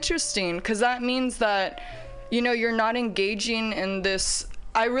really interesting, because that means that, you're not engaging in this.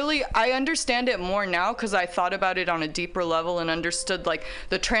 I understand it more now, because I thought about it on a deeper level and understood like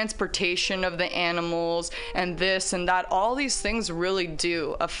the transportation of the animals and this and that. All these things really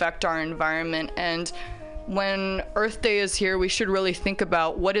do affect our environment. And when Earth Day is here, we should really think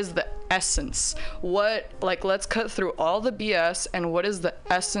about what is the essence. Let's cut through all the BS and what is the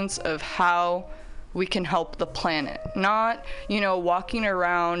essence of how we can help the planet. Not, walking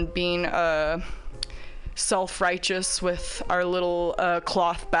around being self-righteous with our little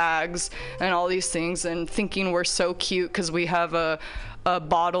cloth bags and all these things and thinking we're so cute because we have a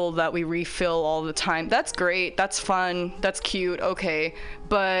bottle that we refill all the time. That's great, that's fun, that's cute, okay,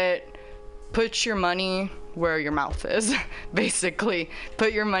 but put your money where your mouth is. Basically,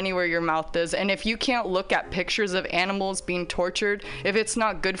 put your money where your mouth is. And if you can't look at pictures of animals being tortured, if it's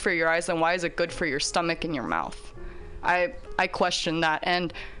not good for your eyes, then why is it good for your stomach and your mouth? I question that.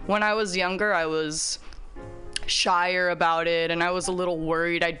 And when I was younger, I was shyer about it, and I was a little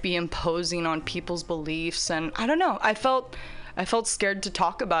worried I'd be imposing on people's beliefs, and I don't know, I felt scared to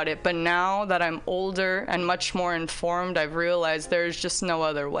talk about it. But now that I'm older and much more informed, I've realized there's just no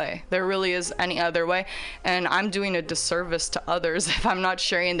other way. There really is any other way, and I'm doing a disservice to others if I'm not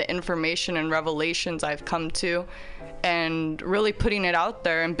sharing the information and revelations I've come to and really putting it out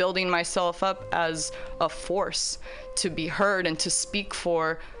there and building myself up as a force to be heard and to speak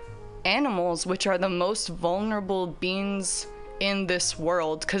for animals, which are the most vulnerable beings in this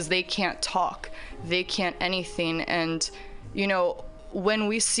world, because they can't talk, they can't anything. And when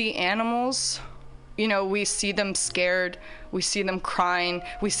we see animals, we see them scared, we see them crying,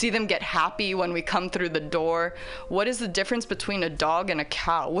 we see them get happy when we come through the door. What is the difference between a dog and a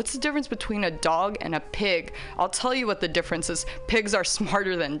cow? What's the difference between a dog and a pig? I'll tell you what the difference is. Pigs are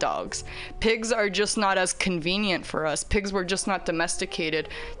smarter than dogs. Pigs are just not as convenient for us. Pigs were just not domesticated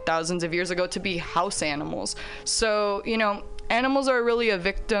thousands of years ago to be house animals. So, animals are really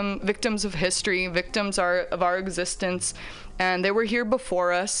victims of history, victims of our existence, and they were here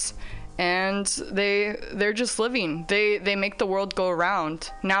before us. And they're just living. They make the world go around.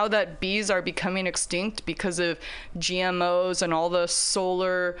 Now that bees are becoming extinct because of GMOs and all the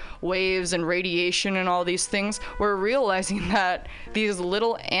solar waves and radiation and all these things, we're realizing that these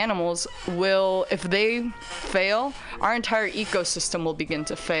little animals will, if they fail, our entire ecosystem will begin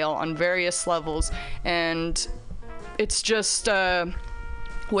to fail on various levels. And it's just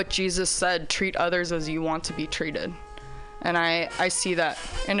what Jesus said, treat others as you want to be treated. And I see that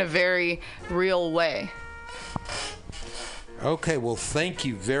in a very real way. Okay, well, thank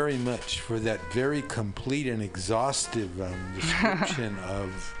you very much for that very complete and exhaustive description of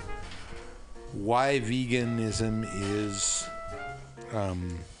why veganism is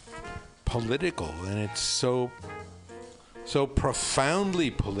political, and it's so profoundly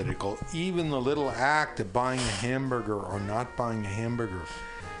political. Even the little act of buying a hamburger or not buying a hamburger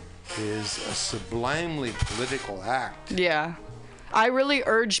is a sublimely political act. Yeah. I really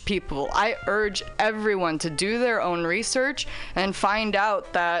urge everyone to do their own research and find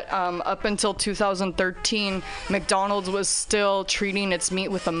out that up until 2013, McDonald's was still treating its meat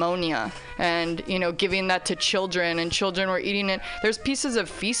with ammonia and, giving that to children, and children were eating it. There's pieces of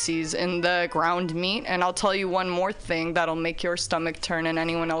feces in the ground meat, and I'll tell you one more thing that'll make your stomach turn and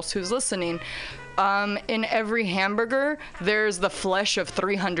anyone else who's listening. In every hamburger, there's the flesh of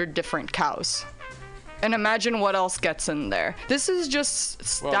 300 different cows. And imagine what else gets in there. This is just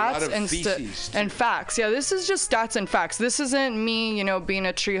stats and facts. Yeah, this is just stats and facts. This isn't me, being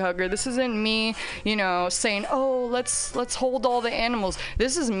a tree hugger. This isn't me, saying, oh, let's hold all the animals.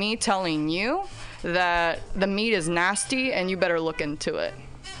 This is me telling you that the meat is nasty and you better look into it.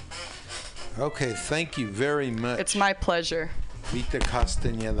 Okay, thank you very much. It's my pleasure. Vita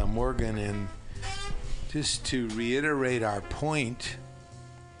Castañeda Morgan, and just to reiterate our point,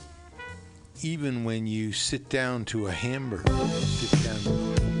 even when you sit down to a hamburger,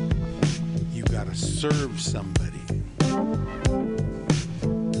 you gotta serve somebody.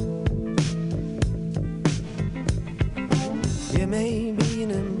 You may be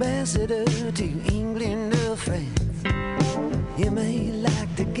an ambassador to England or France. You may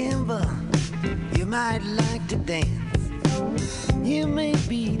like to gamble. You might like to dance. You may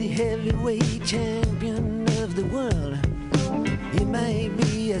be the heavyweight champion of the world. You may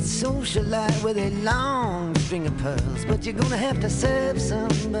be a socialite with a long string of pearls, but you're gonna have to serve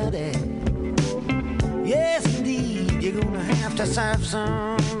somebody. Yes, indeed, you're gonna have to serve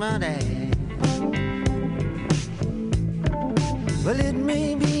somebody. Well, it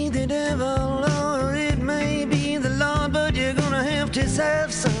may be the devil or it may be the Lord, but you're gonna have to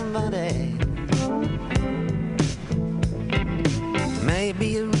serve somebody.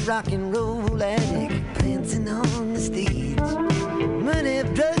 Maybe a rock and roll addict prancing on the stage, money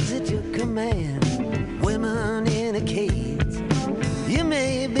of drugs at your command, women in a cage. You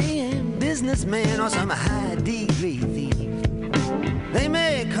may be a businessman or some high degree thief. They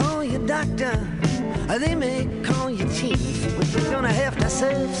may call you doctor, or they may call you chief, but you're gonna have to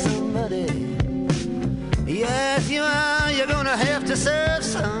serve somebody. Yes, you are. You're gonna have to serve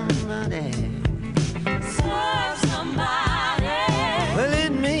somebody. Serve somebody. Well,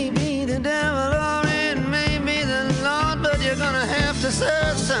 it may be the devil or it may be the Lord, but you're gonna have to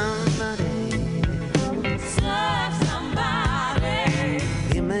serve somebody. Serve somebody.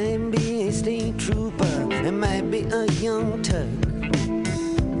 You may be a state trooper, it might be a young Turk,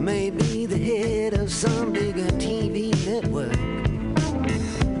 maybe the head of some bigger TV network.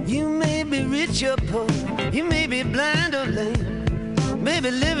 You may be rich or poor, you may be blind or lame, maybe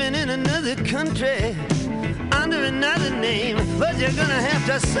living in another country under another name, but you're gonna have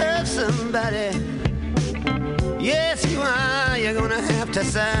to serve somebody. Yes, you are. You're gonna have to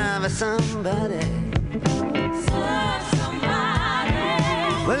serve somebody. Serve somebody.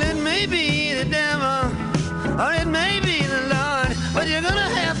 Well, it may be the devil or it may be the Lord, but you're gonna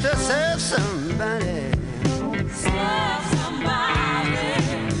have to serve somebody. Serve somebody.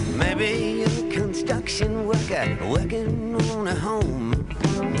 Maybe a construction worker working on a home,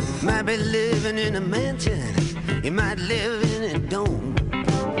 might be living in a mansion, you might live in a dome.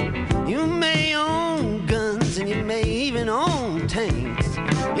 You may own guns and you may even own tanks.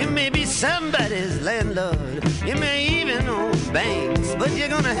 You may be somebody's landlord, you may even own banks, but you're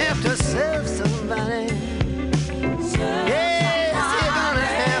gonna have to serve somebody. Yes, you're gonna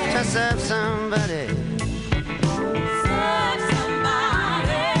have to serve somebody. Serve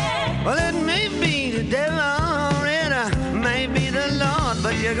somebody. Well, it may be the devil or it may be the Lord,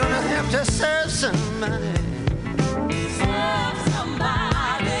 but you're gonna have to serve somebody. Serve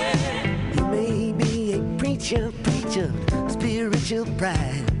somebody. You may be a preacher, spiritual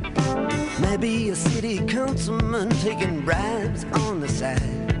pride. Maybe a city councilman taking bribes on the side.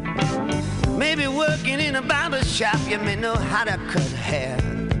 Maybe working in a barber shop, you may know how to cut hair.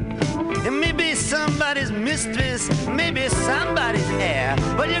 It may be somebody's mistress, maybe somebody's heir,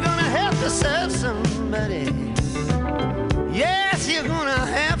 but you're gonna have to serve somebody. Yes, you're gonna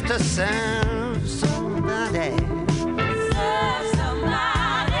have to serve somebody. Serve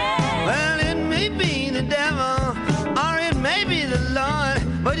somebody. Well, it may be the devil or it may be the Lord,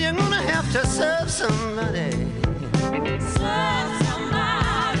 but you're gonna have to serve somebody. Serve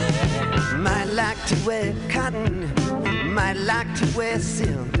somebody. Might like to wear cotton, might like to wear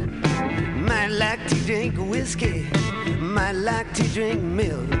silk, might like to drink whiskey, might like to drink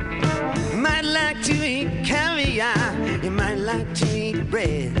milk, might like to eat caviar, you might like to eat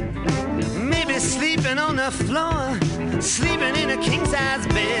bread, maybe sleeping on the floor, sleeping in a king-size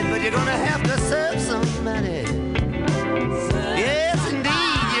bed, but you're gonna have to serve somebody. Yes,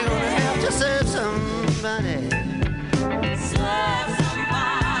 indeed, you're gonna have to serve somebody. Serve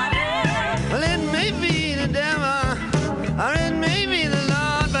somebody. Well, it may be the devil or it may be the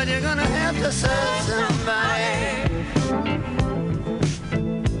Lord, but you're gonna have to serve somebody.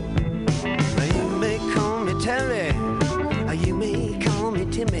 You may call me Terry, or you may call me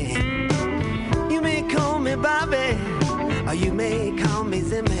Timmy. You may call me Bobby, or you may call me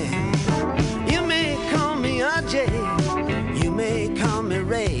Zimmy. You may call me RJ, you may call me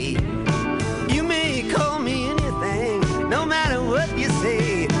Ray. You may call me anything, no matter what you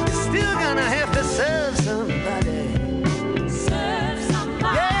say, you're still gonna have to serve somebody. Serve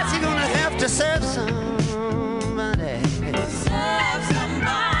somebody. Yes, you're gonna have to serve somebody. Serve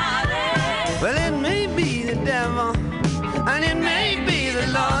somebody. Well, it may be the devil and it may be the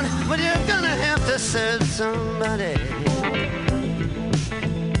Lord, but you're gonna serve somebody.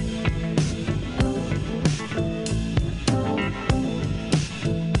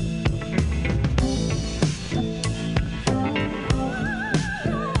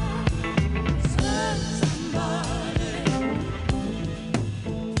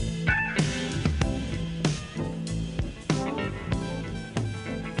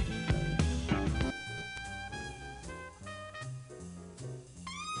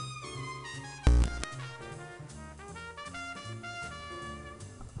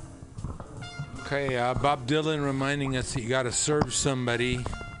 Okay, Bob Dylan reminding us that you got to serve somebody,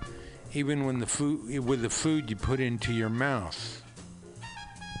 even when the food with the food you put into your mouth.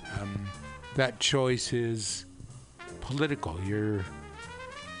 That choice is political. You're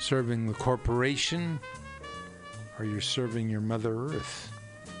serving the corporation, or you're serving your Mother Earth.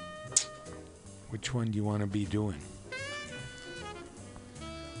 Which one do you want to be doing?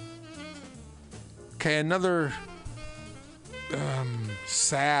 Okay, another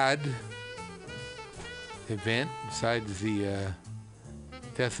sad event besides the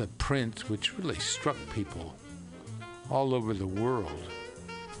death of Prince, which really struck people all over the world.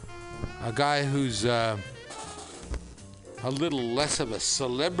 A guy who's a little less of a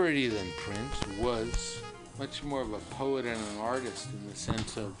celebrity than Prince was much more of a poet and an artist in the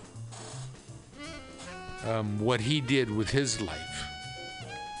sense of what he did with his life.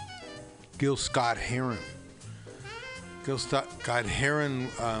 Gil Scott-Heron. Gil Scott-Heron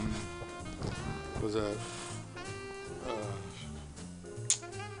was a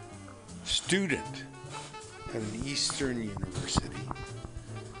student at an Eastern university,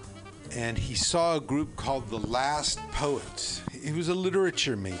 and he saw a group called the Last Poets. He was a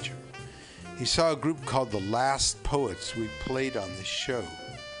literature major. He saw a group called the Last Poets we played on this show,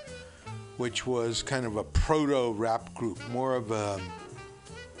 which was kind of a proto-rap group, more of a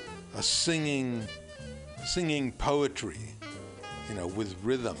singing poetry, with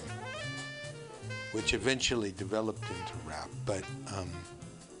rhythm, which eventually developed into rap. But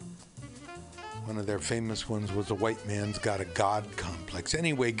one of their famous ones was "A White Man's Got a God Complex."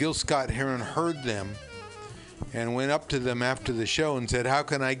 Anyway, Gil Scott-Heron heard them and went up to them after the show and said, "How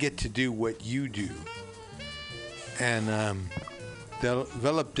can I get to do what you do?" And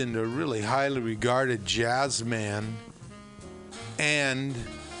developed into a really highly regarded jazz man and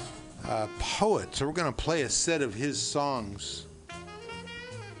poet. So we're going to play a set of his songs.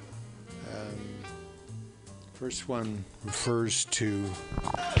 First one refers to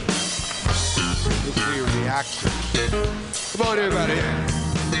nuclear reactors. Come on, everybody.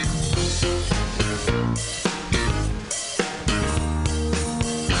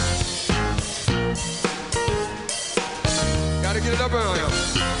 Gotta get it up earlier.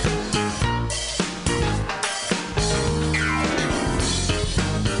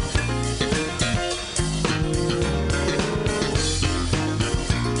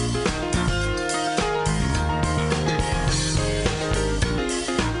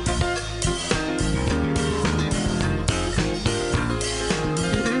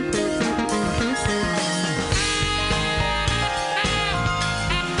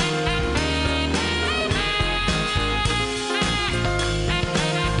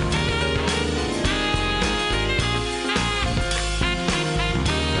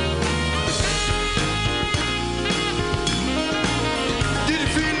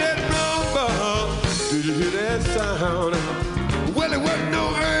 Well, it wasn't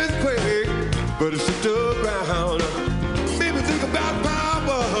no earthquake, but it stood around. Made me think about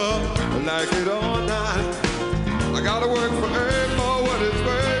power, I like it all night. I gotta work for earth for what it's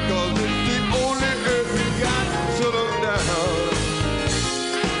worth, 'cause it's the only earth we got. Shut them down.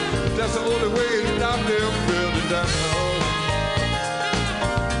 That's the only way to stop them building down.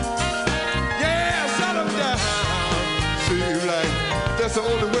 Yeah, shut them down. Seems like that's the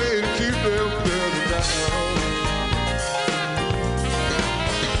only way to keep them building down.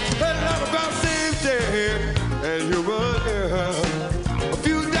 And human error, a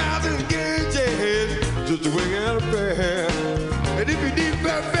few thousand gauges, just a wing and a prayer. And if you need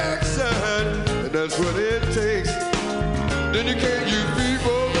perfection, and that's what it takes, then you can't use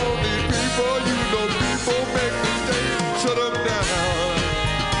people, don't need people. You know people make mistakes, shut them down.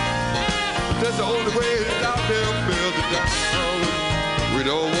 That's the only way to stop them building down. We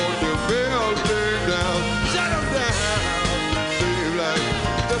don't want them building down, shut them down. Seems like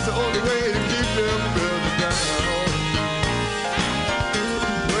that's the only way to keep them building down.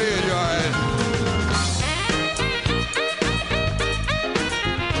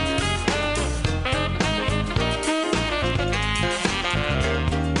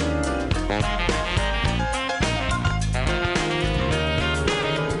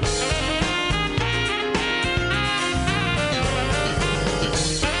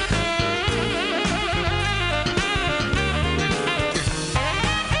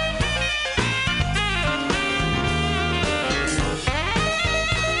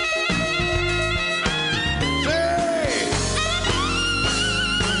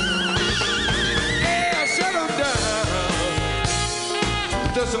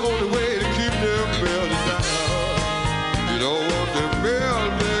 That's the only way to keep them building down. You don't want them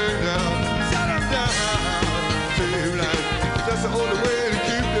building down. Shut them down. Seem like that's the only way to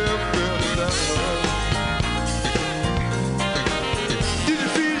keep them building down. Did you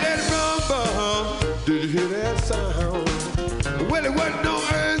feel that rumble? Did you hear that sound? Well, it wasn't no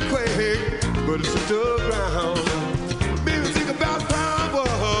earthquake, but it's the ground. Maybe think about power,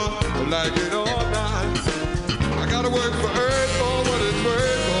 like it or not. I gotta work for earth for what it's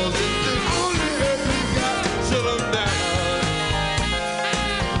worth, 'cause it's the only earth we got. Shut them down.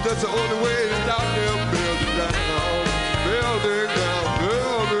 That's the only way to stop them building down. Building down,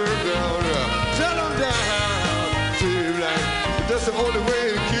 building down. Shut them down. Seems like that's the only way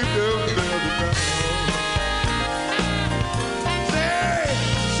to keep them building down. Say,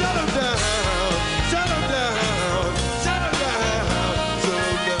 shut them down. Shut them down. Shut them down. Shut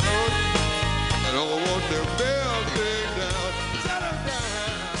them down. I don't want them building down. Shut them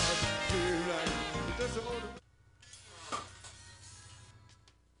down. Seems like that's the only.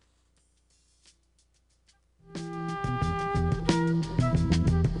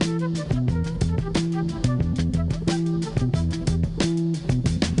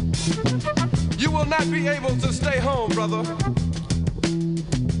 You will not be able to stay home, brother.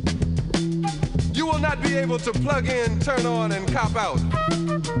 You will not be able to plug in, turn on, and cop out.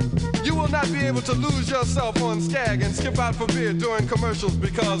 You will not be able to lose yourself on Skag and skip out for beer during commercials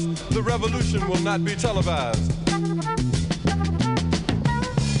because the revolution will not be televised.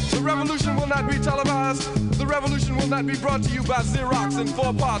 The revolution will not be televised. The revolution will not be brought to you by Xerox in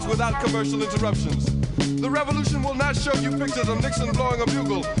 4 parts without commercial interruptions. The revolution will not show you pictures of Nixon blowing a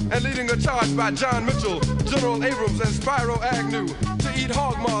bugle and leading a charge by John Mitchell, General Abrams, and Spyro Agnew to eat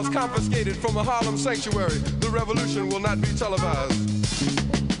hog maws confiscated from a Harlem sanctuary. The revolution will not be televised.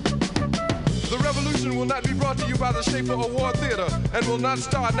 The revolution will not be brought to you by the Schaefer Award Theater and will not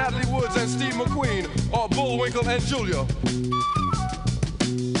star Natalie Woods and Steve McQueen or Bullwinkle and Julia.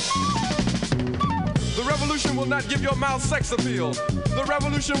 The revolution will not give your mouth sex appeal. The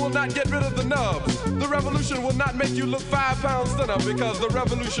revolution will not get rid of the nubs. The revolution will not make you look 5 pounds thinner because the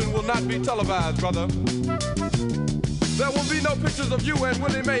revolution will not be televised, brother. There will be no pictures of you and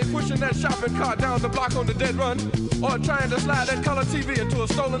Willie Mae pushing that shopping cart down the block on the dead run or trying to slide that color TV into a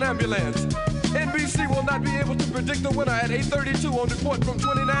stolen ambulance. NBC will not be able to predict the winner at 8:32 on report from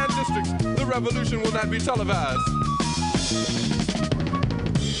 29 districts. The revolution will not be televised.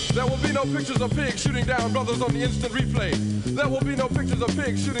 There will be no pictures of pigs shooting down brothers on the instant replay. There will be no pictures of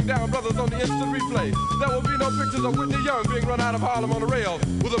pigs shooting down brothers on the instant replay. There will be no pictures of Whitney Young being run out of Harlem on a rail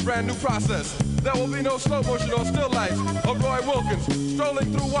with a brand new process. There will be no slow motion or still lights of Roy Wilkins strolling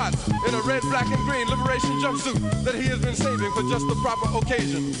through Watts in a red, black, and green liberation jumpsuit that he has been saving for just the proper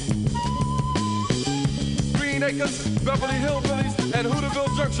occasion. Green Acres, Beverly Hillbillies, and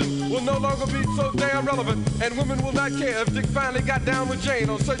Hooterville Junction will no longer be so damn relevant, and women will not care if Dick finally got down with Jane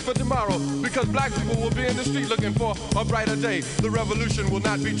on Search for Tomorrow, because black people will be in the street looking for a brighter day. The revolution will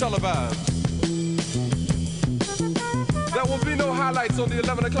not be televised. There will be no highlights on the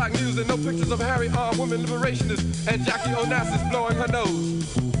 11 o'clock news and no pictures of Harry armed women liberationists and Jackie Onassis blowing her nose.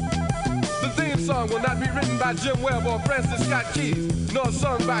 The theme song will not be written by Jim Webb or Francis Scott Keys, nor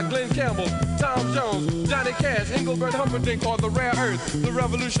sung by Glenn Campbell, Tom Jones, Johnny Cash, Engelbert Humperdinck, or The Rare Earth. The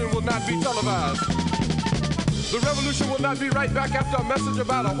revolution will not be televised. The revolution will not be right back after a message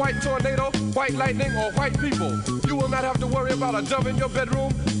about a white tornado, white lightning, or white people. You will not have to worry about a dove in your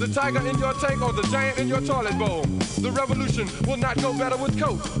bedroom, the tiger in your tank, or the giant in your toilet bowl. The revolution will not go better with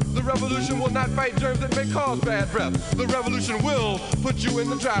Coke. The revolution will not fight germs that may cause bad breath. The revolution will put you in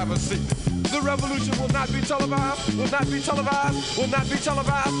the driver's seat. The revolution will not be televised, will not be televised, will not be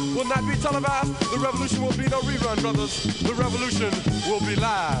televised, will not be televised. The revolution will be no rerun, brothers. The revolution will be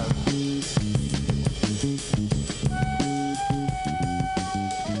live.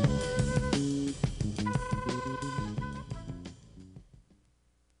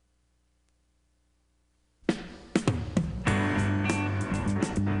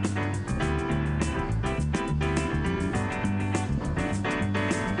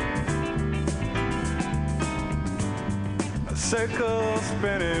 Circle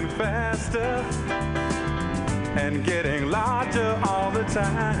spinning faster and getting larger all the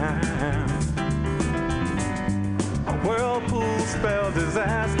time. A whirlpool spell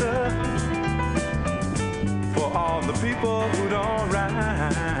disaster for all the people who don't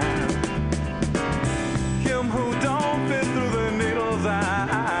rhyme. Him who don't fit through the needle's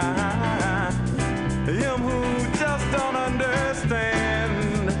eye. Him who just don't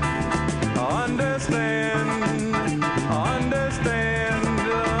understand. Understand. Understand.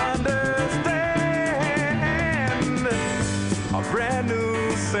 A brand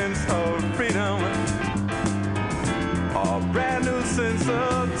new sense of freedom, a brand new sense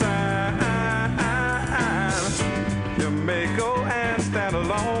of time. You may go and stand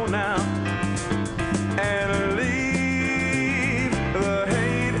alone now and leave the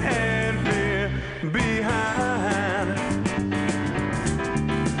hate and fear behind.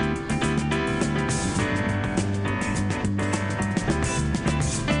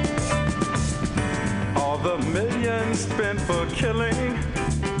 All the millions spent for killing,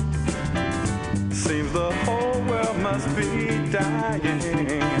 seems the whole world must be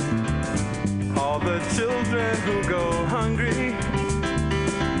dying. All the children who go hungry,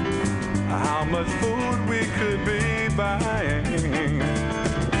 how much food we could be buying.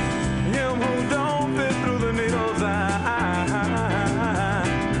 Him who don't fit through the needle's eye,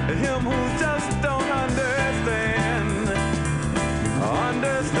 him who just don't understand,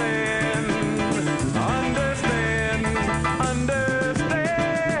 understand, understand, understand.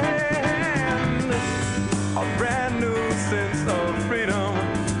 A brand new sense of freedom,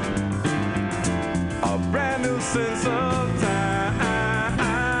 a brand new sense of time.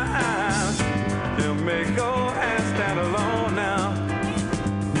 You may go and stand alone now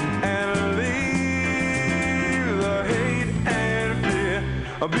and leave the hate and fear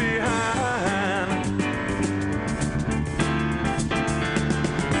behind.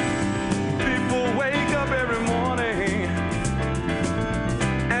 People wake up every morning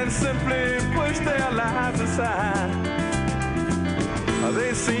and simply push their lives aside.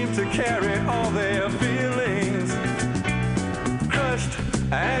 They seem to carry all their feelings crushed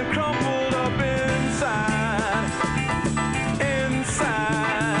and crumpled up inside,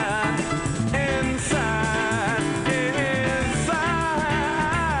 inside, inside,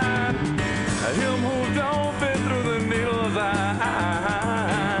 inside. Him who don't fit through the needle's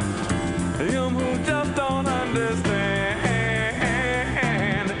eye, him who just don't understand.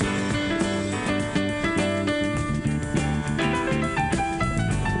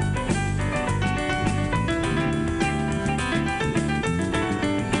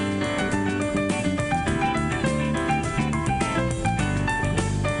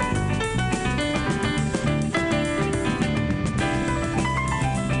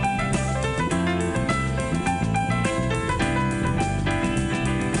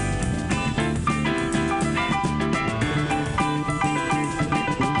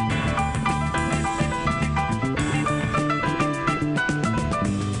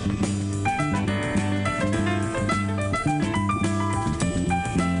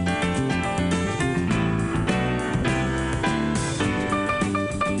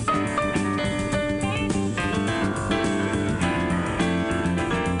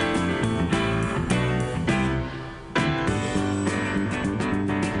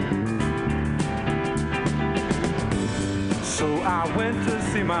 I went to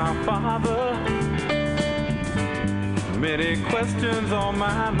see my father, many questions on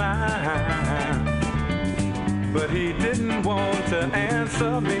my mind, but he didn't want to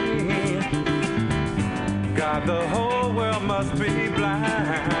answer me. God, the whole world must be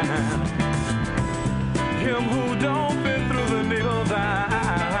blind. Him who don't fit through the needle's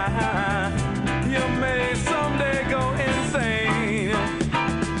eye, you may someday go insane,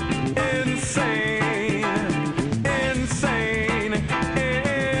 insane.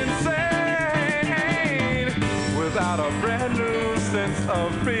 Without a brand new sense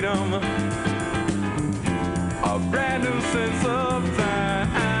of freedom, a brand new sense of time.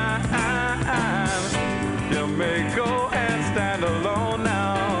 You may go and stand alone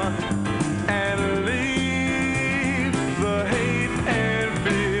now and leave the hate and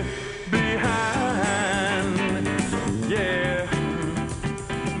fear behind. Yeah,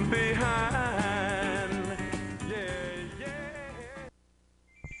 behind. Yeah, yeah.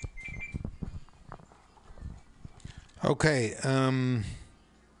 Okay,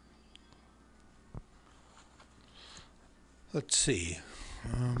 let's see.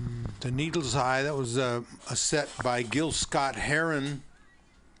 The Needle's Eye, that was a set by Gil Scott-Heron,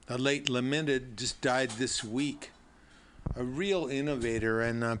 the late lamented, just died this week. A real innovator,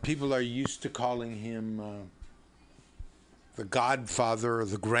 and people are used to calling him the godfather or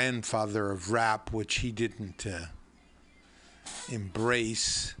the grandfather of rap, which he didn't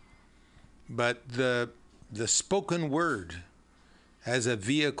embrace. But the spoken word as a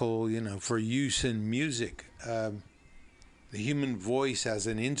vehicle, for use in music, the human voice as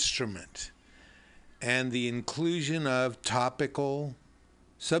an instrument, and the inclusion of topical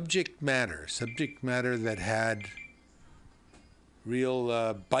subject matter that had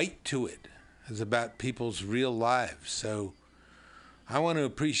real bite to it, is about people's real lives. So I want to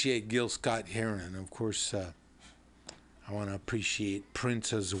appreciate Gil Scott-Heron. Of course, I I want to appreciate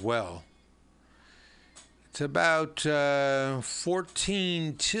Prince as well. It's about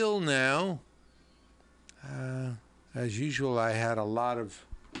 14 till now. As usual, I had a lot of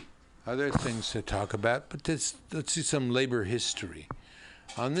other things to talk about, but let's do some labor history.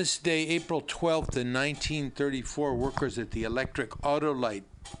 On this day, April 12th in 1934, workers at the Electric Autolite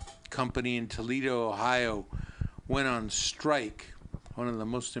Company in Toledo, Ohio, went on strike, one of the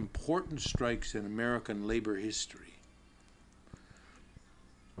most important strikes in American labor history.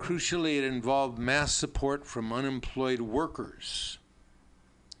 Crucially, it involved mass support from unemployed workers.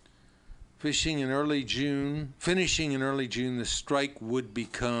 Finishing in early June, the strike would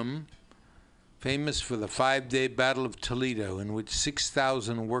become famous for the 5-day Battle of Toledo, in which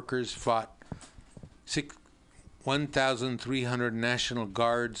 6,000 workers fought 1,300 National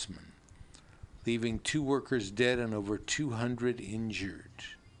Guardsmen, leaving 2 workers dead and over 200 injured.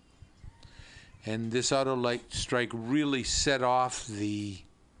 And this Autolite strike really set off the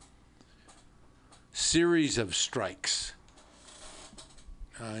series of strikes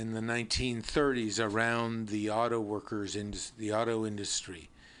in the 1930s around the auto workers, the auto industry,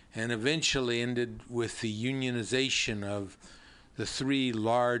 and eventually ended with the unionization of the 3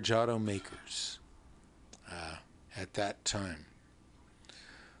 large automakers at that time.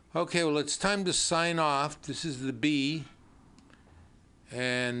 Okay, well, it's time to sign off. This is the B,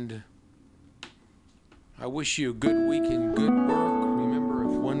 and I wish you a good week and good work. Remember,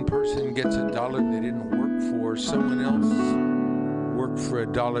 if one person gets $1 they didn't work for, someone else worked for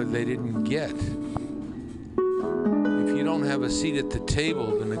 $1 they didn't get. If you don't have a seat at the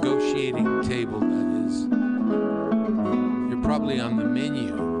table, the negotiating table, that is, you're probably on the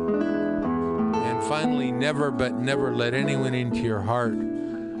menu. And finally, never but never let anyone into your heart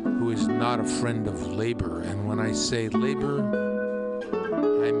who is not a friend of labor. And when I say labor,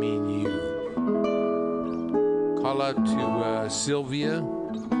 I mean you. Call out to Sylvia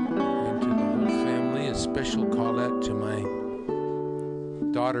and to the whole family. A special call out to my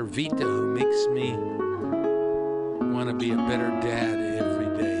daughter Vita, who makes me want to be a better dad every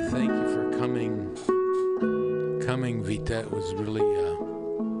day. Thank you for coming, Vita. It was really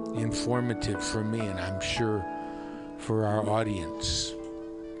informative for me, and I'm sure for our audience.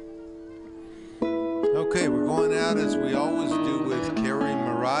 Okay, we're going out as we always do with Kerry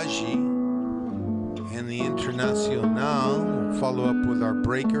Miraji and the Internacional. We'll follow up with our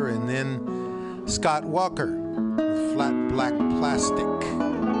breaker, and then Scott Walker with Flat Black Plastic.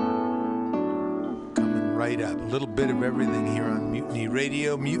 Coming right up. A little bit of everything here on Mutiny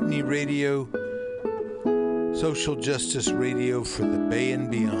Radio. Mutiny Radio, social justice radio for the Bay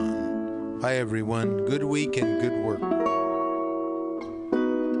and beyond. Bye, everyone. Good week and good work.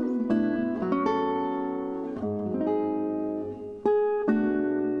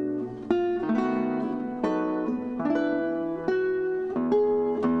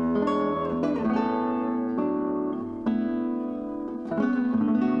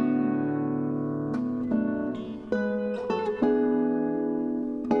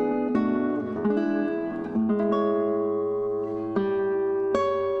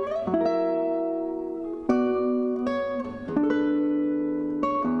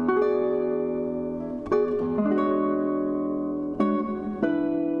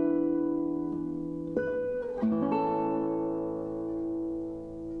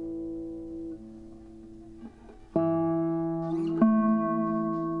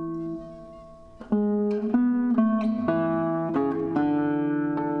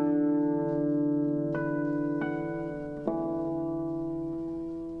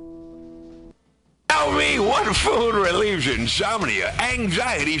 Food relieves insomnia,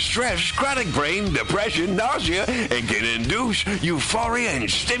 anxiety, stress, chronic brain, depression, nausea, and can induce euphoria and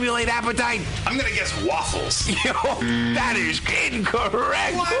stimulate appetite. I'm gonna guess waffles. Yo, that is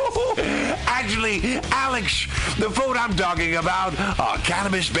incorrect. What? Actually, Alex, the food I'm talking about are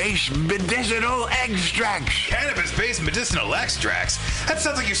cannabis-based medicinal extracts. Cannabis-based medicinal extracts? That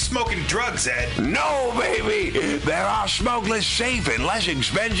sounds like you're smoking drugs, Ed. No, baby. There are smokeless, safe, and less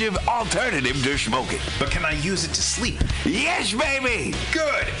expensive alternatives to smoking. But can I use it to sleep? Yes, baby.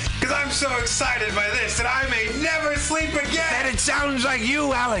 Good, because I'm so excited by this that I may never sleep again. And it sounds like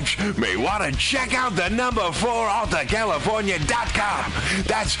you, Alex, may want to check out the number 4AltaCalifornia.com.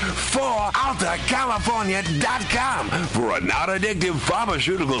 That's 4AltaCalifornia.com for a non-addictive,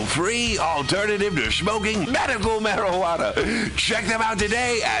 pharmaceutical-free alternative to smoking medical marijuana. Check them out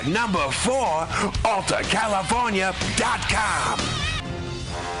today at number 4AltaCalifornia.com.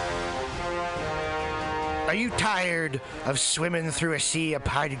 Are you tired of swimming through a sea of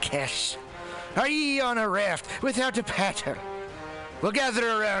podcasts? Are ye on a raft without a paddle? Well, gather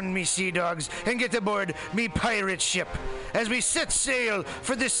around me, sea dogs, and get aboard me pirate ship as we set sail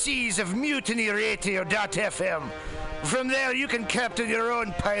for the seas of MutinyRadio.fm. From there, you can captain your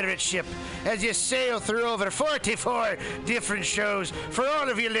own pirate ship as you sail through over 44 different shows for all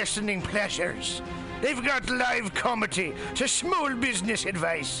of your listening pleasures. They've got live comedy to small business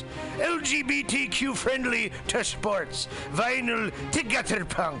advice, LGBTQ friendly to sports, vinyl to gutter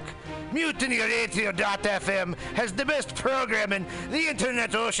punk. MutinyRadio.fm has the best programming the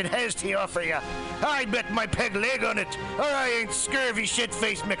internet ocean has to offer you. I bet my peg leg on it, or I ain't scurvy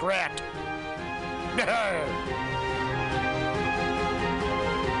shit-faced McRat.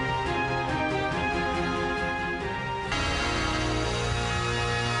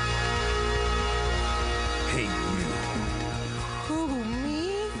 Hey, you. Who,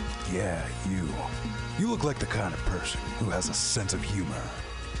 me? Yeah, you. You look like the kind of person who has a sense of humor.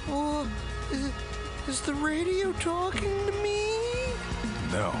 Oh, is the radio talking to me?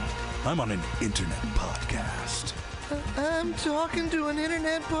 No, I'm on an internet podcast. I'm talking to an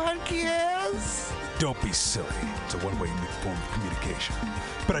internet podcast? Don't be silly. It's a one-way form of communication.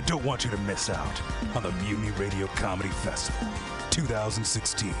 But I don't want you to miss out on the Mutiny Radio Comedy Festival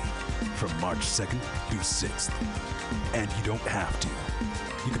 2016 from March 2nd through 6th. And you don't have to.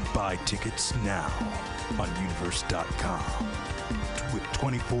 You can buy tickets now on universe.com. With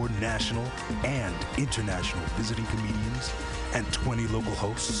 24 national and international visiting comedians and 20 local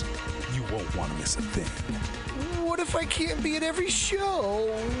hosts, you won't want to miss a thing. What if I can't be at every show?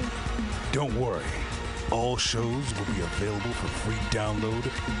 Don't worry. All shows will be available for free download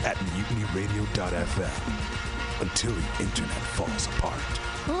at MutinyRadio.fm until the internet falls apart.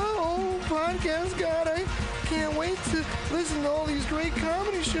 Oh, podcast God, I can't wait to listen to all these great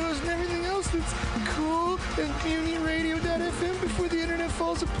comedy shows and everything else that's cool at MutinyRadio.fm before the internet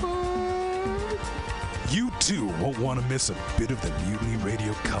falls apart. You too won't want to miss a bit of the Mutiny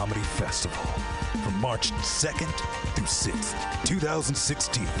Radio Comedy Festival from March 2nd through 6th,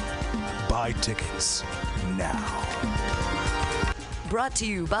 2016. Buy tickets now. Brought to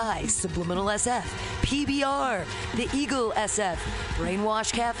you by Subliminal SF, PBR, The Eagle SF,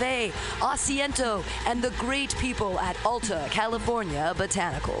 Brainwash Cafe, Asiento, and the great people at Alta California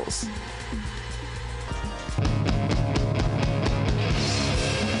Botanicals.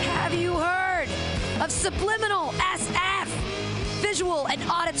 Have you heard of Subliminal SF? Visual and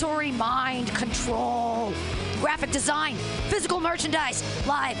auditory mind control. Graphic design, physical merchandise,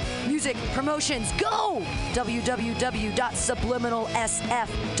 live music promotions. Go!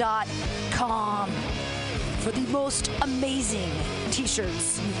 www.subliminalsf.com for the most amazing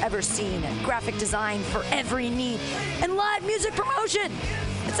t-shirts you've ever seen. Graphic design for every need. And live music promotion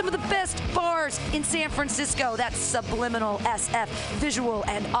at some of the best bars in San Francisco. That's Subliminal SF, visual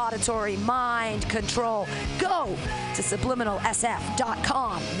and auditory mind control. Go to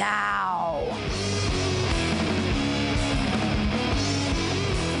subliminalsf.com now.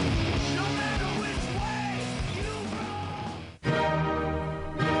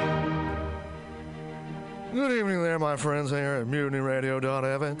 Good evening there, my friends here at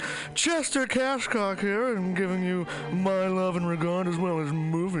MutinyRadio.fm. Chester Cashcock here, and giving you my love and regard as well as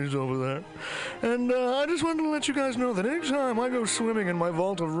movies over there. And I just wanted to let you guys know that anytime I go swimming in my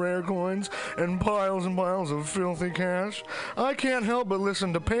vault of rare coins and piles of filthy cash, I can't help but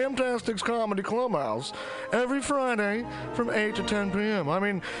listen to Pamtastic's Comedy Clubhouse every Friday from 8 to 10 p.m. I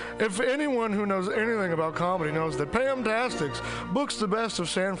mean, if anyone who knows anything about comedy knows that Pamtastics books the best of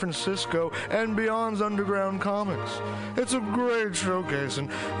San Francisco and beyond's underground comics. It's a great showcase,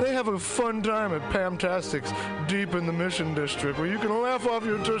 and they have a fun time at Pamtastics deep in the Mission District, where you can laugh off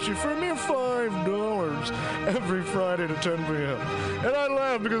your tushy for a mere $5 every Friday to 10 p.m. And I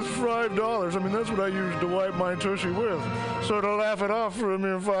laugh because $5, I mean, that's what I use to wipe my tushy with. So to laugh it off for a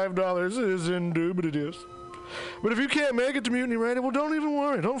mere $5 is indubitious. But if you can't make it to Mutiny Radio, well, don't even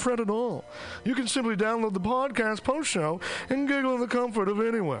worry. Don't fret at all. You can simply download the podcast post-show and giggle in the comfort of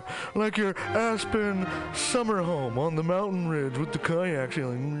anywhere, like your Aspen summer home on the mountain ridge with the kayak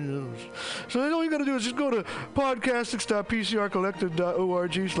feeling. So all you got to do is just go to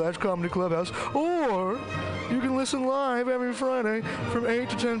podcastics.pcrcollective.org/comedy clubhouse, or you can listen live every Friday from 8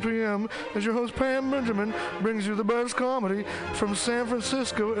 to 10 p.m. as your host Pam Benjamin brings you the best comedy from San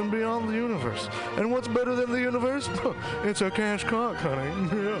Francisco and beyond the universe. And what's better than the universe? It's a cash cock, honey.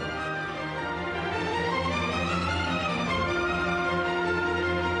 Yeah.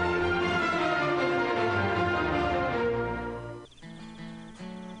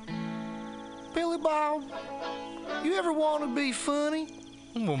 Billy Bob, you ever want to be funny?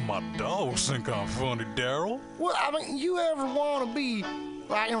 Well, my dogs think I'm funny, Daryl. Well, I mean, you ever want to be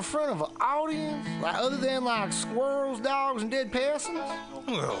Like in front of an audience? Like other than like squirrels, dogs, and dead persons?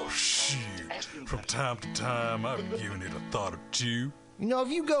 Oh, shoot. From time to time, I've given it a thought or two. You know, if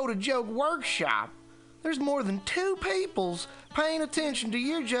you go to Joke Workshop, there's more than 2 peoples paying attention to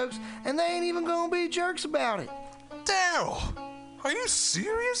your jokes, and they ain't even gonna be jerks about it. Daryl, are you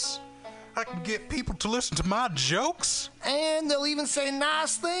serious? I can get people to listen to my jokes? And they'll even say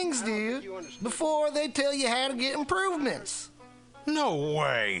nice things to you before they tell you how to get improvements. No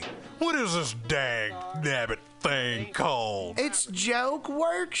way. What is this dag-nabbit thing called? It's Joke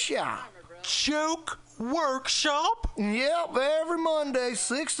Workshop. Joke Workshop? Yep, every Monday,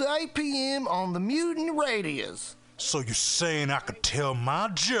 6 to 8 p.m. on the Mutiny Radios. So you're saying I could tell my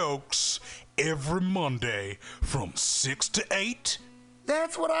jokes every Monday from 6 to 8?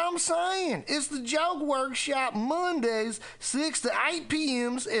 That's what I'm saying. It's the Joke Workshop Mondays, 6 to 8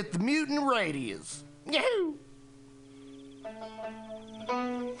 p.m. at the Mutiny Radios. Yahoo!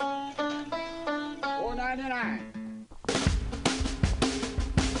 $4.99.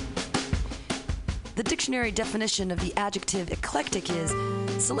 The dictionary definition of the adjective eclectic is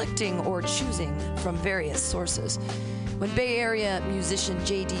selecting or choosing from various sources. When Bay Area musician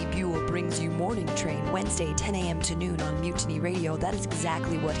J.D. Buell brings you Morning Train Wednesday 10 a.m. to noon on Mutiny Radio, that is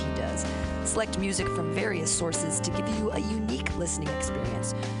exactly what he does. Select music from various sources to give you a unique listening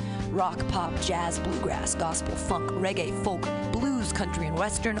experience. Rock, pop, jazz, bluegrass, gospel, funk, reggae, folk, blues, country and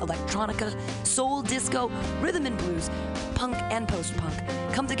western, electronica, soul, disco, rhythm and blues, punk and post-punk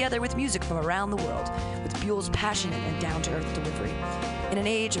come together with music from around the world with Buell's passionate and down-to-earth delivery. In an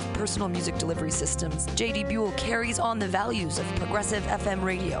age of personal music delivery systems, J.D. Buell carries on the values of progressive FM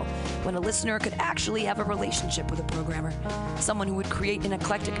radio when a listener could actually have a relationship with a programmer, someone who would create an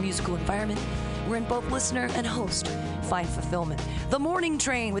eclectic musical environment wherein both listener and host find fulfillment. The Morning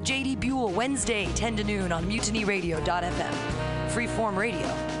Train with J.D. Buell, Wednesday, 10 to noon on MutinyRadio.fm. Freeform radio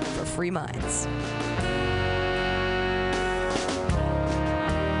for free minds.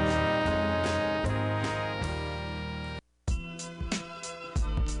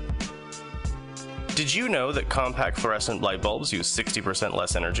 Did you know that compact fluorescent light bulbs use 60%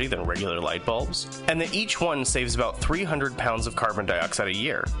 less energy than regular light bulbs? And that each one saves about 300 pounds of carbon dioxide a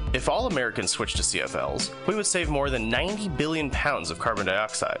year? If all Americans switched to CFLs, we would save more than 90 billion pounds of carbon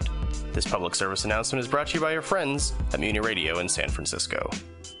dioxide. This public service announcement is brought to you by your friends at Mutiny Radio in San Francisco.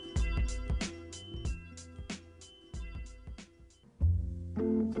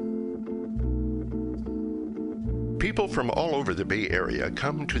 People from all over the Bay Area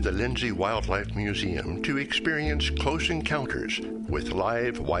come to the Lindsay Wildlife Museum to experience close encounters with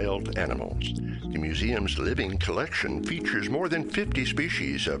live wild animals. The museum's living collection features more than 50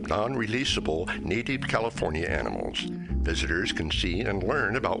 species of non-releasable native California animals. Visitors can see and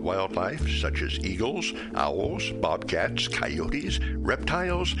learn about wildlife such as eagles, owls, bobcats, coyotes,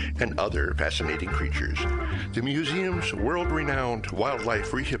 reptiles, and other fascinating creatures. The museum's world-renowned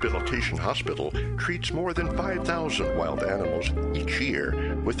Wildlife Rehabilitation Hospital treats more than 5,000 wild animals each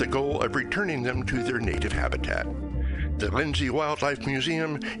year with the goal of returning them to their native habitat. The Lindsay Wildlife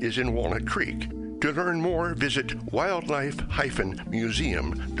Museum is in Walnut Creek. To learn more, visit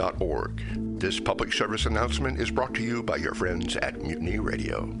wildlife-museum.org. This public service announcement is brought to you by your friends at Mutiny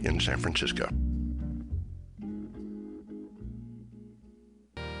Radio in San Francisco.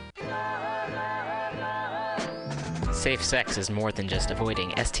 Safe sex is more than just avoiding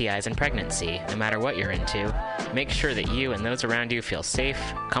STIs and pregnancy, no matter what you're into. Make sure that you and those around you feel safe,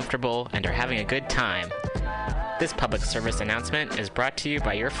 comfortable, and are having a good time. This public service announcement is brought to you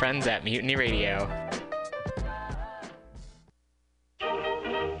by your friends at Mutiny Radio.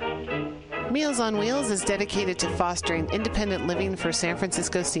 Meals on Wheels is dedicated to fostering independent living for San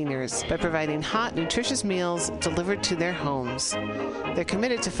Francisco seniors by providing hot, nutritious meals delivered to their homes. They're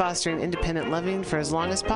committed to fostering independent living for as long as possible.